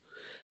us.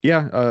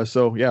 Yeah.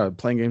 So yeah,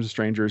 Playing Games with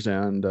Strangers,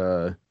 and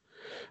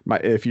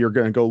if you're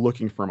going to go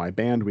looking for my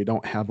band, we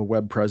don't have a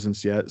web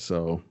presence yet.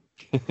 So,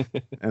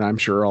 and I'm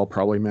sure I'll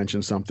probably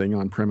mention something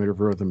on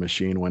Primitive Rhythm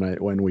Machine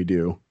when we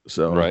do.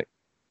 So, right.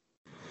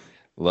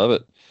 Love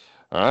it.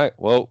 All right.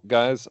 Well,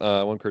 guys,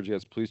 I want to encourage you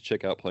guys, please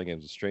check out Playing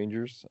Games with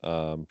Strangers.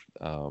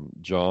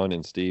 John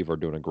and Steve are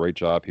doing a great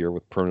job here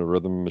with Primitive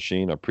Rhythm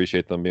Machine. I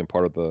appreciate them being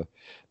part of the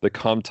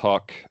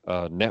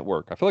ComTalk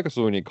network. I feel like that's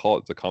what we need to call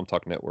it, the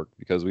ComTalk network,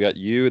 because we got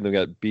you, and then we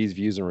got B's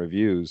Views and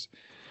Reviews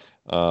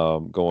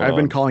going on. I've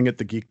been calling it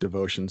the Geek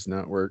Devotions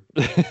Network.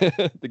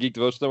 The Geek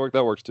Devotions Network,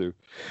 that works too.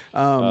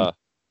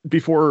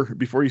 Before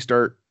you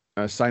start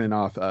signing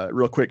off,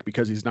 real quick,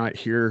 because he's not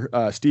here,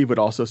 Steve would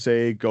also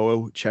say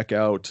go check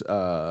out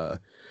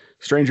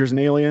Strangers and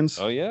Aliens.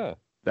 Oh yeah,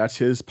 that's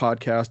his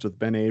podcast with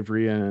Ben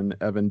Avery and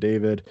Evan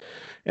David.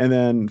 And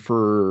then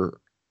for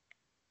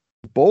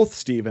both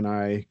Steve and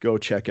I, go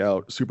check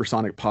out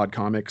Supersonic Pod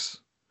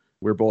Comics.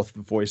 We're both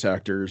voice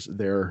actors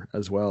there,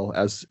 as well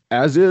as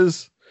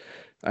is,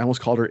 I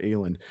almost called her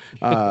Aelin,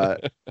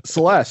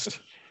 Celeste.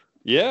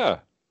 Yeah.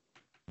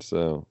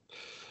 So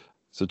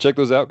check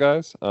those out,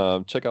 guys.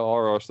 Check out all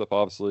our stuff,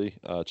 obviously.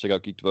 Check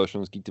out Geek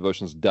Devotions,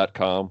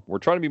 geekdevotions.com. We're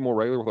trying to be more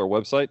regular with our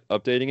website,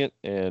 updating it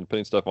and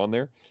putting stuff on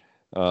there.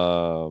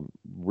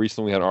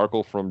 Recently, we had an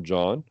article from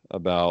John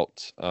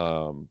about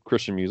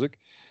Christian music.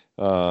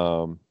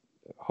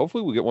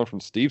 Hopefully, we'll get one from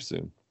Steve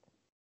soon.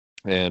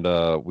 And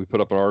we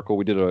put up an article.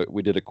 We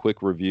did a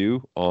quick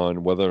review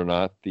on whether or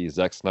not the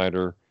Zack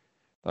Snyder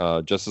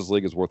Justice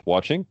League is worth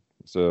watching.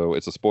 So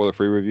it's a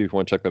spoiler-free review if you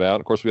want to check that out.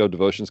 Of course, we have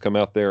devotions come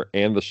out there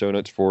and the show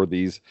notes for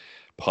these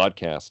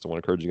podcasts. I want to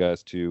encourage you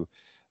guys to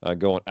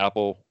go on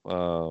Apple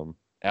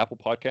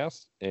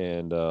Podcasts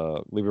and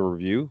leave a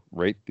review,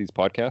 rate these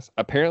podcasts.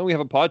 Apparently, we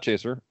have a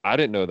Podchaser. I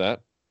didn't know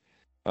that.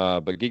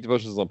 But Geek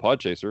Devotions is on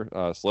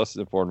Podchaser. Celeste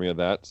informed me of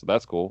that, so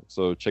that's cool.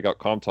 So check out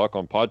Com Talk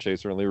on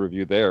Podchaser and leave a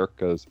review there,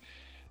 because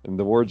in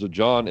the words of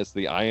John, it's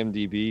the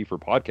IMDb for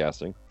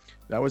podcasting.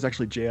 That was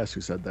actually JS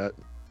who said that.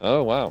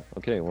 Oh, wow.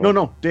 Okay. Well,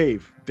 No,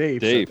 Dave.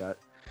 Dave said that.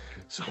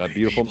 So that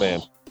beautiful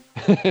man.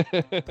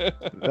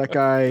 That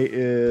guy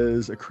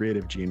is a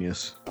creative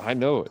genius. I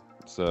know it.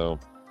 So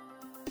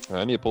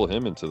I need to pull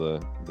him into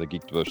the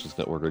Geek Devotions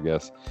Network, I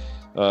guess.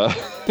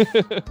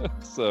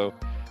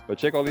 But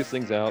check all these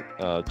things out.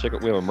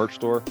 We have a merch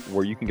store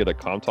where you can get a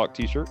ComTalk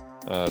t-shirt.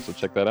 So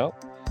check that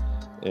out.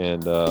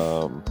 And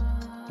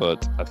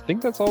but I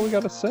think that's all we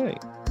got to say.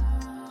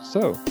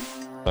 So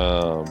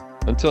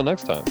until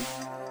next time,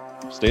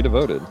 stay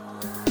devoted.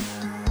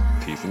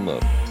 Peace and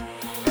love.